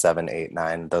 6, 7, 8,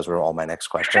 9? Those were all my next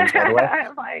questions, by the way.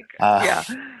 Like, Uh, yeah,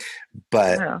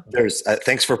 but yeah. there's,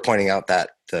 thanks for pointing out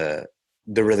that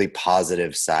the really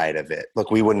positive side of it.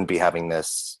 Look, we wouldn't be having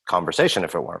this conversation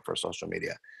if it weren't for social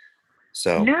media.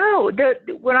 So No,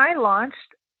 when I launched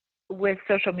with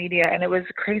social media, and it was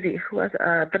crazy. Who was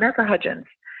Vanessa Hudgens?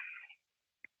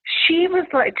 She was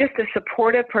like just a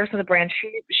supportive person of the brand.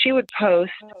 She would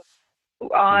post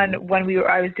on when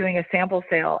I was doing a sample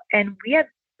sale, and we had,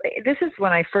 this is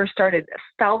when I first started,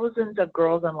 thousands of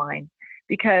girls online,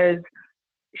 because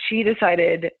she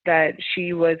decided that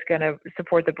she was going to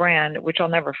support the brand, which I'll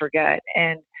never forget.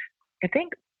 And I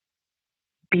think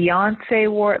Beyonce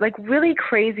wore, like, really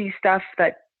crazy stuff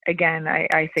that, again, I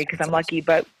say because I'm lucky,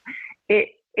 but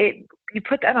you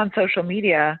put that on social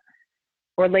media,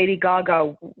 or Lady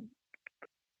Gaga,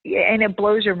 and it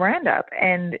blows your brand up.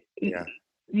 And yeah.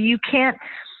 you can't.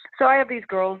 So I have these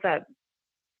girls that,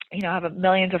 have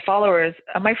millions of followers.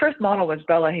 My first model was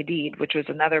Bella Hadid, which was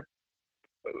another,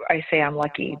 I say I'm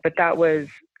lucky, but that was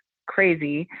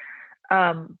crazy.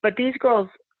 But these girls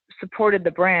supported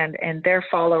the brand, and their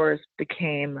followers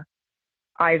became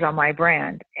eyes on my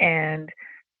brand. And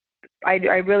I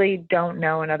really don't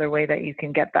know another way that you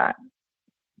can get that.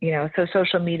 So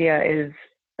social media is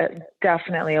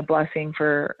definitely a blessing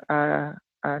for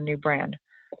a new brand,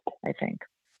 I think,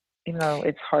 even though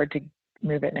it's hard to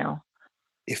move it now.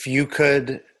 If you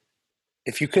could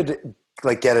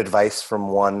like get advice from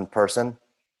one person,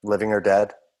 living or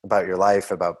dead, about your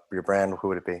life, about your brand, who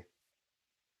would it be?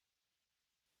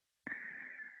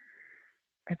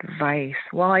 Advice.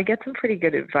 Well, I get some pretty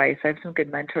good advice. I have some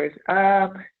good mentors.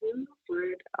 Who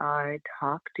would I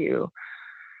talk to?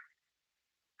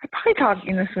 I probably talk,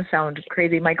 this will sound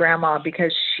crazy, my grandma,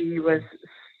 because she was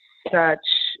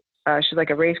she's like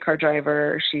a race car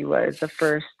driver. She was the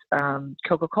first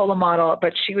Coca-Cola model,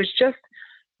 but she was just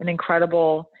an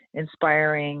incredible,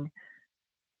 inspiring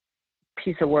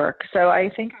piece of work. So I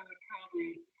think I would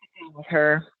probably sit down with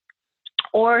her,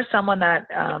 or someone that,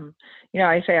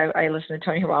 I say I listen to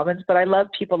Tony Robbins, but I love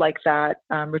people like that,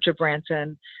 Richard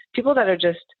Branson, people that are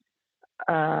just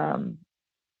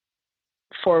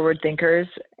forward thinkers,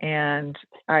 and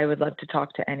I would love to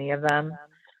talk to any of them.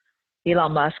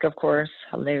 Elon Musk, of course.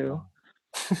 Hello.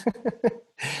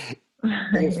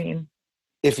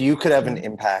 If you could have an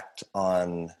impact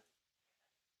on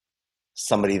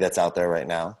somebody that's out there right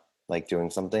now, like doing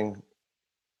something, do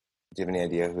you have any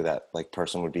idea who that like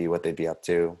person would be, what they'd be up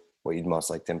to, what you'd most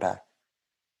like to impact?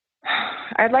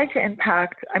 I'd like to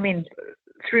impact,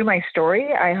 through my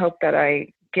story, I hope that I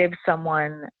give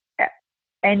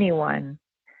anyone,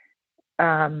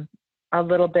 a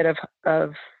little bit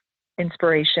of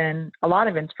inspiration, a lot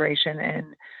of inspiration,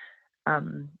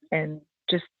 and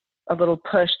just a little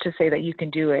push to say that you can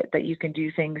do it, that you can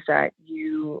do things that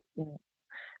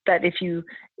if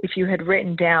you had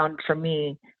written down, for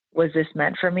me, was this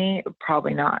meant for me?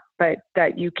 Probably not, but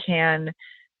that you can,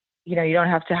 you don't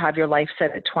have to have your life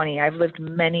set at 20. I've lived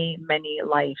many, many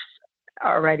lives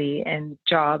already, and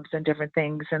jobs and different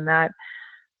things. And that,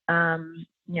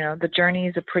 the journey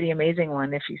is a pretty amazing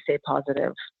one if you stay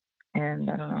positive. And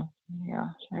I don't know. Yeah,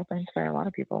 I hope I inspire a lot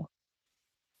of people.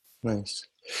 Nice.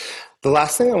 The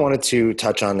last thing I wanted to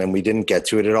touch on, and we didn't get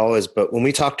to it at all, but when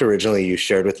we talked originally, you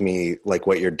shared with me like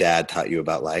what your dad taught you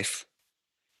about life.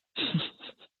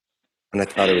 And I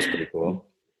thought it was pretty cool.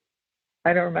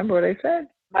 I don't remember what I said.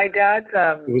 My dad's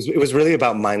it was really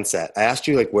about mindset. I asked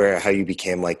you like how you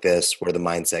became like this, where the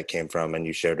mindset came from, and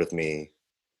you shared with me.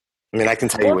 I can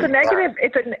tell you. Well, it's a negative.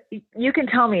 You can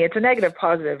tell me it's a negative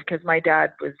positive, because my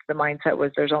dad the mindset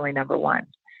was there's only number one.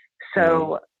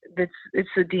 So it's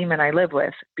the demon I live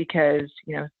with, because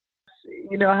you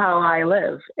know how I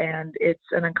live, and it's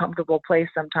an uncomfortable place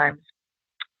sometimes.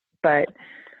 But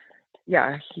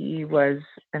yeah, he was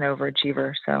an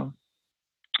overachiever, so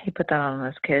he put that on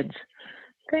us kids.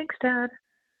 Thanks, Dad.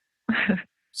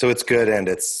 So it's good, and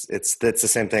it's the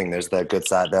same thing. There's the good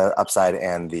side, the upside,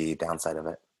 and the downside of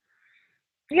it.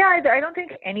 Yeah, I don't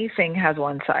think anything has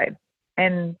one side,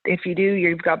 and if you do,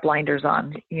 you've got blinders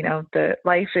on. The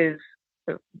life is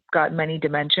got many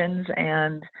dimensions,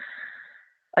 and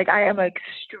like I am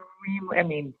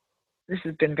extremely. This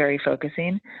has been very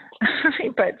focusing,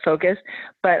 but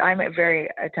I'm a very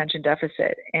attention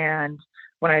deficit. And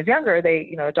when I was younger,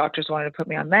 doctors wanted to put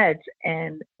me on meds,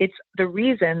 and it's the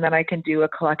reason that I can do a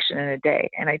collection in a day,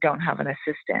 and I don't have an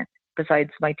assistant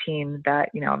besides my team that,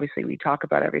 obviously we talk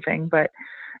about everything, but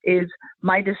is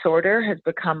my disorder has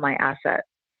become my asset.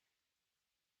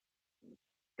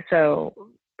 So,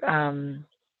 yeah,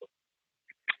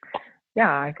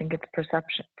 I think it's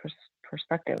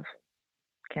perspective.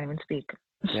 Can't even speak.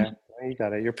 Yeah, you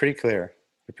got it. You're pretty clear.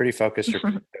 You're pretty focused. You're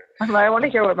pretty I want to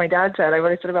hear what my dad said. I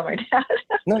would have said about my dad.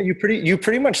 No, you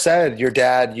pretty much said your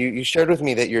dad, you shared with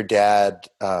me that your dad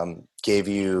gave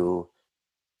you,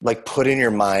 like, put in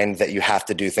your mind that you have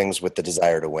to do things with the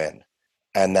desire to win,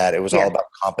 and that it was all Yes. about Oh,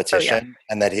 yes. competition,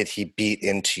 and that he beat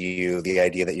into you the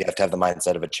idea that you have to have the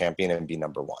mindset of a champion and be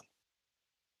number one.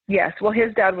 Yes. Well,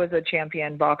 his dad was a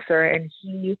champion boxer, and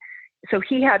so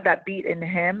he had that beat into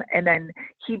him, and then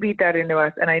he beat that into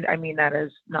us. And I mean that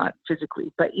as not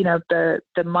physically, but the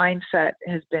mindset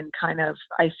has been kind of,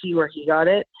 I see where he got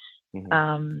it.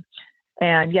 Mm-hmm.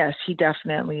 And yes, he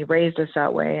definitely raised us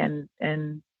that way,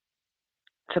 and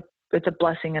it's a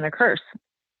blessing and a curse.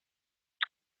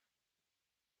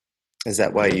 Is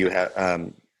that why you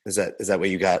have, is that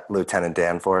what you got Lieutenant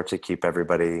Dan for, to keep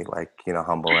everybody, like,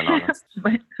 humble and honest?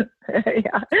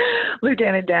 Yeah.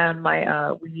 Lieutenant Dan,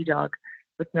 my wee dog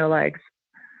with no legs.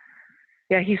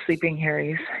 Yeah, he's sleeping here.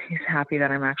 He's happy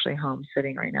that I'm actually home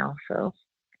sitting right now. So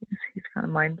he's kind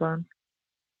of mind blown.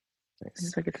 Nice.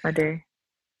 He's like, it's my day.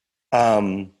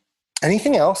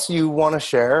 Anything else you want to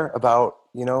share about,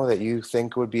 that you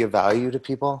think would be of value to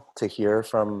people to hear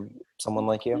from someone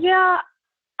like you? Yeah,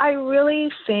 I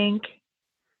really think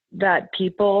that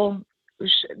people, this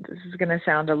is going to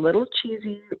sound a little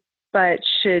cheesy, but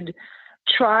should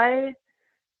try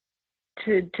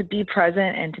to be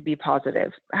present and to be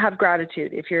positive. Have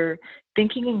gratitude. If you're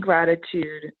thinking in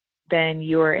gratitude, then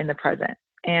you are in the present.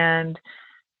 And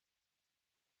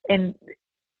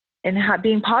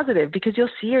being positive, because you'll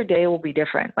see your day will be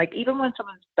different. Like, even when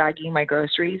someone's bagging my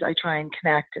groceries, I try and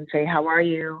connect and say, how are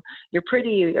you? You're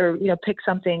pretty, or, pick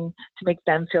something to make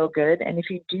them feel good. And if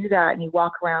you do that and you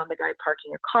walk around the guy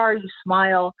parking your car, you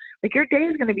smile, like, your day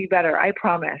is going to be better. I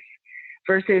promise.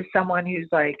 Versus someone who's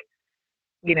like,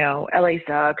 LA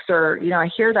sucks, or, I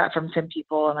hear that from some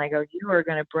people and I go, you are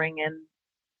going to bring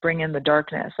in the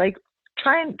darkness. Like,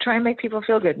 try and make people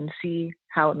feel good and see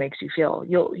how it makes you feel.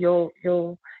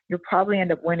 You'll probably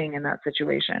end up winning in that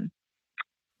situation.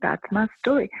 That's my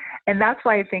story. And that's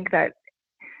why I think that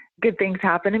good things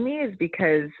happen to me, is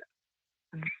because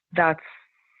that's,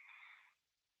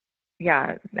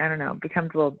 I don't know, becomes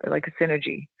a little bit like a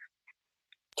synergy.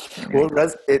 Well,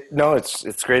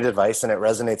 it's great advice, and it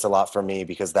resonates a lot for me,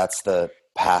 because that's the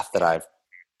path that I've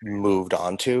moved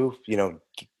on to,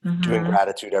 doing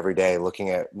gratitude every day, looking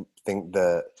at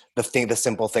the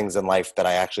simple things in life that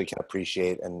I actually can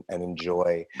appreciate and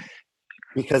enjoy,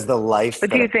 because the life.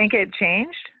 But do you think it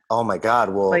changed? Oh my God.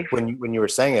 Well, like, when you were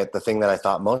saying it, the thing that I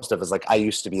thought most of is, like, I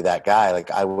used to be that guy.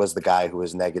 Like, I was the guy who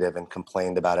was negative and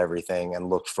complained about everything and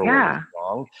looked for what was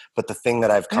wrong. But the thing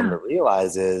that I've come to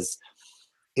realize is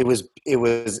it was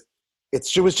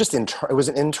just it was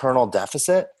an internal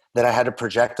deficit that I had to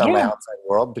project on my outside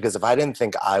world, because if I didn't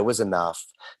think I was enough,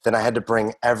 then I had to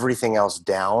bring everything else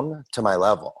down to my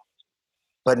level.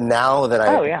 But now that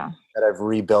I've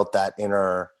rebuilt that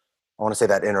inner, I want to say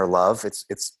that inner love,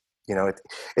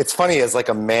 it's funny, as like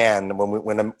a man,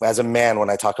 as a man, when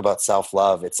I talk about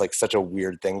self-love, it's like such a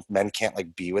weird thing. Men can't,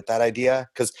 like, be with that idea,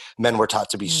 because men were taught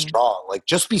to be strong, like,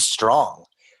 just be strong.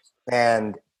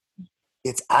 And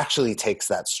it actually takes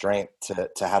that strength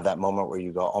to have that moment where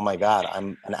you go, oh my God,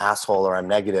 I'm an asshole, or I'm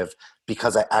negative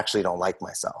because I actually don't like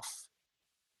myself.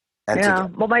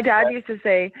 And well, my dad used to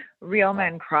say real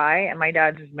men cry, and my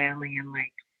dad's as manly and,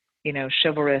 like,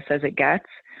 chivalrous as it gets.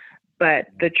 But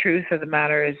the truth of the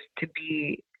matter is to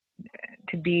be,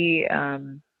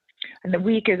 and the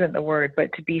weak isn't the word,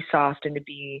 but to be soft and to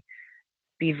be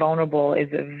vulnerable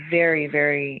is a very,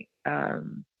 very,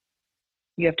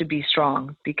 you have to be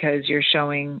strong, because you're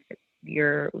showing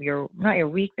your not your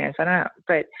weakness. I don't know,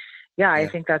 but I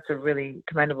think that's a really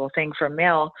commendable thing for a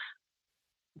male.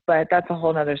 But that's a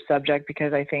whole nother subject,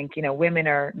 because I think, women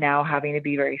are now having to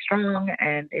be very strong,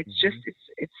 and it's just,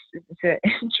 it's an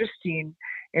interesting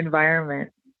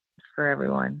environment for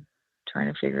everyone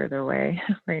trying to figure their way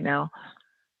right now.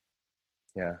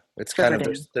 Yeah. It's kind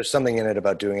of, there's something in it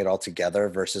about doing it all together,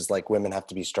 versus, like, women have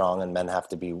to be strong and men have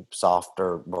to be soft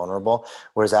or vulnerable.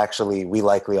 Whereas actually we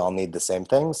likely all need the same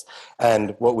things.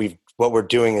 And what we're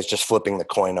doing is just flipping the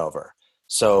coin over.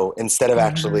 So instead of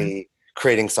actually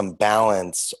creating some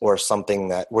balance or something,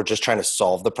 that we're just trying to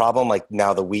solve the problem, like,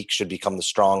 now the weak should become the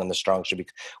strong and the strong should be,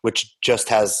 which just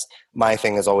has, my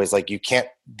thing is always, like, you can't,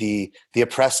 the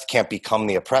oppressed can't become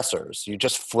the oppressors. You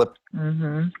just flip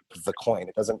the coin.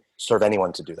 It doesn't serve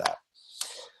anyone to do that.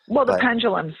 Well, the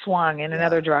pendulum swung in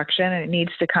another direction, and it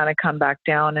needs to kind of come back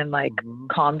down and, like,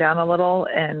 calm down a little,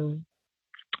 and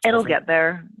it'll get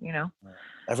there,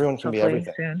 Everyone can be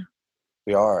everything. Soon.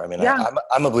 We are. I mean, Yeah.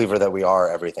 I'm a believer that we are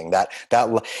everything. That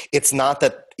it's not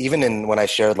that even in when I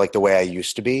shared like the way I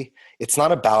used to be, it's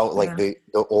not about like Yeah.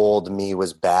 the old me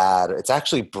was bad. It's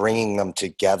actually bringing them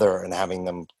together and having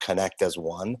them connect as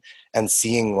one and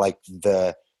seeing like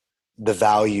the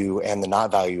value and the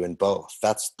not value in both.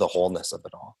 That's the wholeness of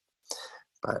it all.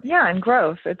 But Yeah, and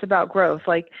growth. It's about growth.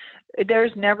 Like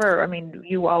there's never, I mean,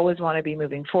 you always want to be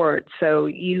moving forward. So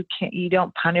you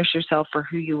don't punish yourself for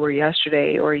who you were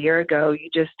yesterday or a year ago. You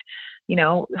just,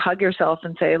 hug yourself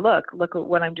and say, look at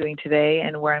what I'm doing today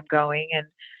and where I'm going. And,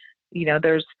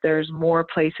 there's more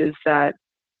places that,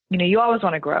 you always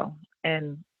want to grow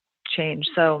and change.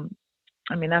 So,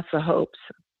 I mean, that's the hopes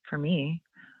for me.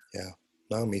 yeah,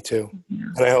 no, me too. Yeah.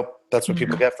 And I hope that's what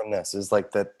people Yeah. get from this is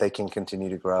like that they can continue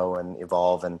to grow and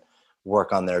evolve and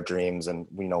work on their dreams and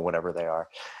whatever they are.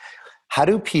 How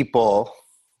do people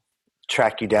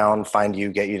track you down, find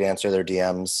you, get you to answer their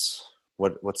DMs?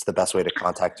 What's the best way to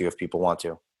contact you if people want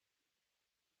to?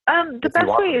 The If you best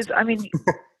want way them is, to. I mean,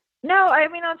 no, I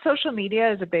mean, on social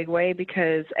media is a big way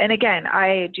because, and again,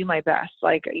 I do my best.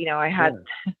 Like, Yeah.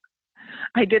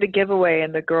 I did a giveaway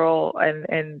and the girl,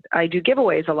 and I do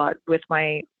giveaways a lot with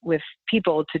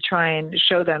people to try and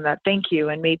show them that thank you.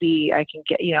 And maybe I can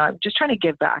get, I'm just trying to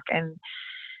give back. And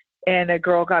a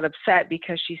girl got upset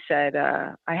because she said,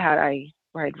 I'd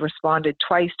responded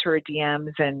twice to her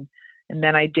DMs and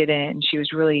then I didn't. And she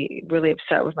was really, really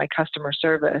upset with my customer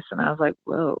service. And I was like,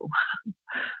 whoa,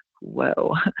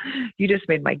 you just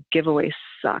made my giveaway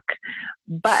suck.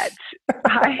 But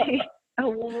I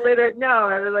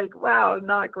was like, wow, I'm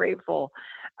not grateful.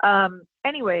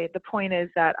 Anyway, the point is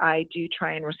that I do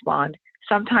try and respond.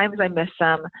 Sometimes I miss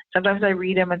them. Sometimes I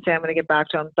read them and say I'm going to get back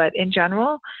to them. But in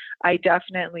general, I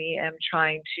definitely am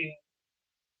trying to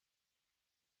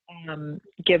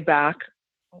give back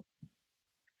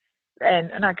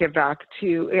and not give back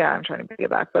to, yeah, I'm trying to give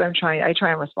back, but I try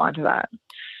and respond to that.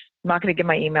 I'm not going to give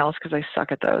my emails because I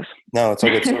suck at those. No, it's all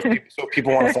good. So if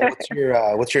people want to follow,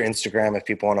 what's your Instagram if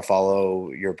people want to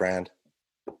follow your brand?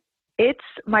 It's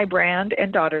my brand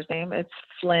and daughter's name. It's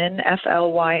Flynn,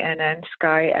 Flynn,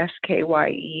 Skye,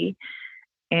 Skye.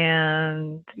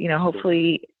 And,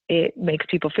 hopefully it makes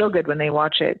people feel good when they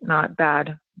watch it, not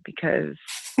bad, because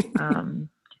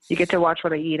you get to watch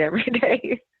what I eat every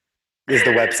day. Is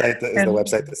the website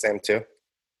the same too?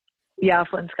 Yeah,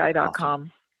 flynnsky.com.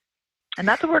 Awesome. And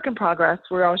that's a work in progress.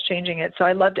 We're always changing it. So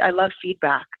I love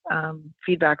feedback.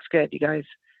 Feedback's good, you guys.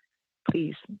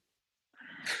 Please.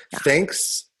 Yeah.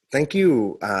 Thank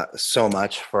you so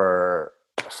much for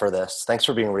this. Thanks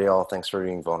for being real. Thanks for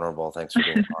being vulnerable. Thanks for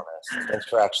being honest. Thanks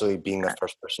for actually being the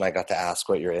first person I got to ask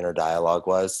what your inner dialogue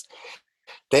was.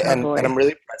 And I'm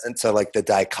really present to like the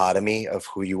dichotomy of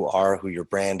who you are, who your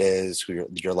brand is, who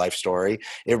your life story.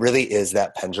 It really is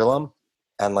that pendulum.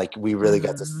 And like, we really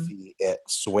got to see it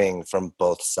swing from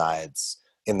both sides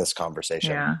in this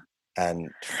conversation. Yeah.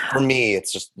 And for me, it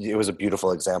was a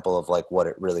beautiful example of like what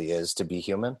it really is to be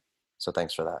human. So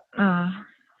thanks for that.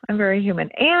 I'm very human.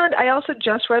 And I also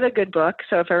just read a good book.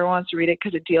 So if everyone wants to read it,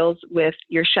 because it deals with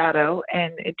your shadow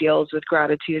and it deals with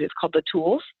gratitude. It's called The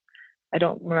Tools. I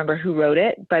don't remember who wrote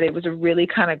it, but it was a really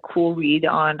kind of cool read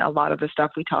on a lot of the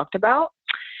stuff we talked about.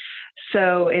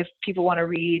 So if people want to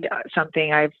read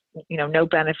something, I've, no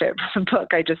benefit from the book.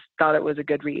 I just thought it was a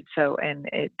good read. So, and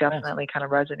it definitely kind of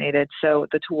resonated. So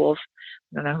The Tools,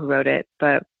 I don't know who wrote it,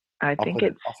 but I'll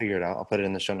figure it out. I'll put it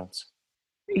in the show notes.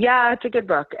 Yeah, it's a good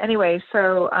book. Anyway,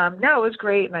 so no, it was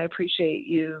great. And I appreciate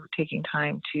you taking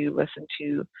time to listen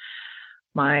to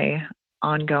my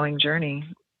ongoing journey.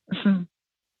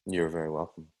 You're very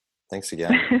welcome. Thanks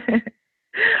again.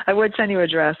 I would send you a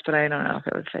dress, but I don't know if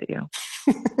it would fit you.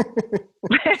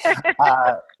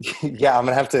 Yeah, I'm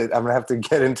gonna have to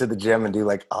get into the gym and do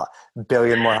like a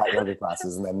billion more hot yoga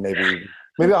classes, and then maybe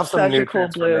I'll have some new cool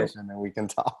transformation blue. And we can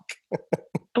talk.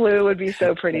 Blue would be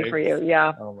so pretty for you.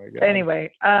 Yeah. Oh my God.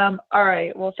 Anyway, all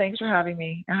right. Well, thanks for having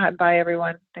me. Bye,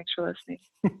 everyone. Thanks for listening.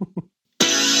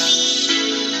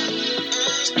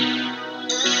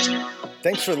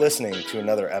 Thanks for listening to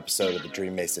another episode of the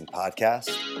Dream Mason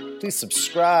podcast. Please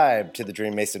subscribe to the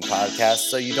Dream Mason podcast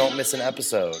so you don't miss an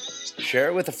episode. Share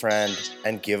it with a friend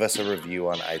and give us a review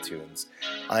on iTunes.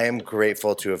 I am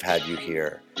grateful to have had you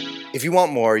here. If you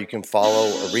want more, you can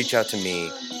follow or reach out to me,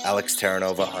 Alex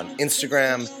Terranova, on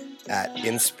Instagram at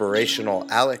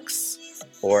inspirationalalex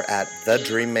or at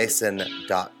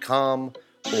thedreammason.com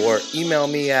or email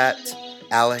me at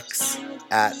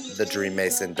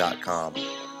alex@thedreammason.com.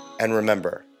 And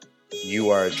remember, you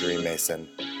are a dream mason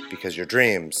because your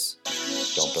dreams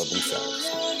don't build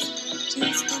themselves.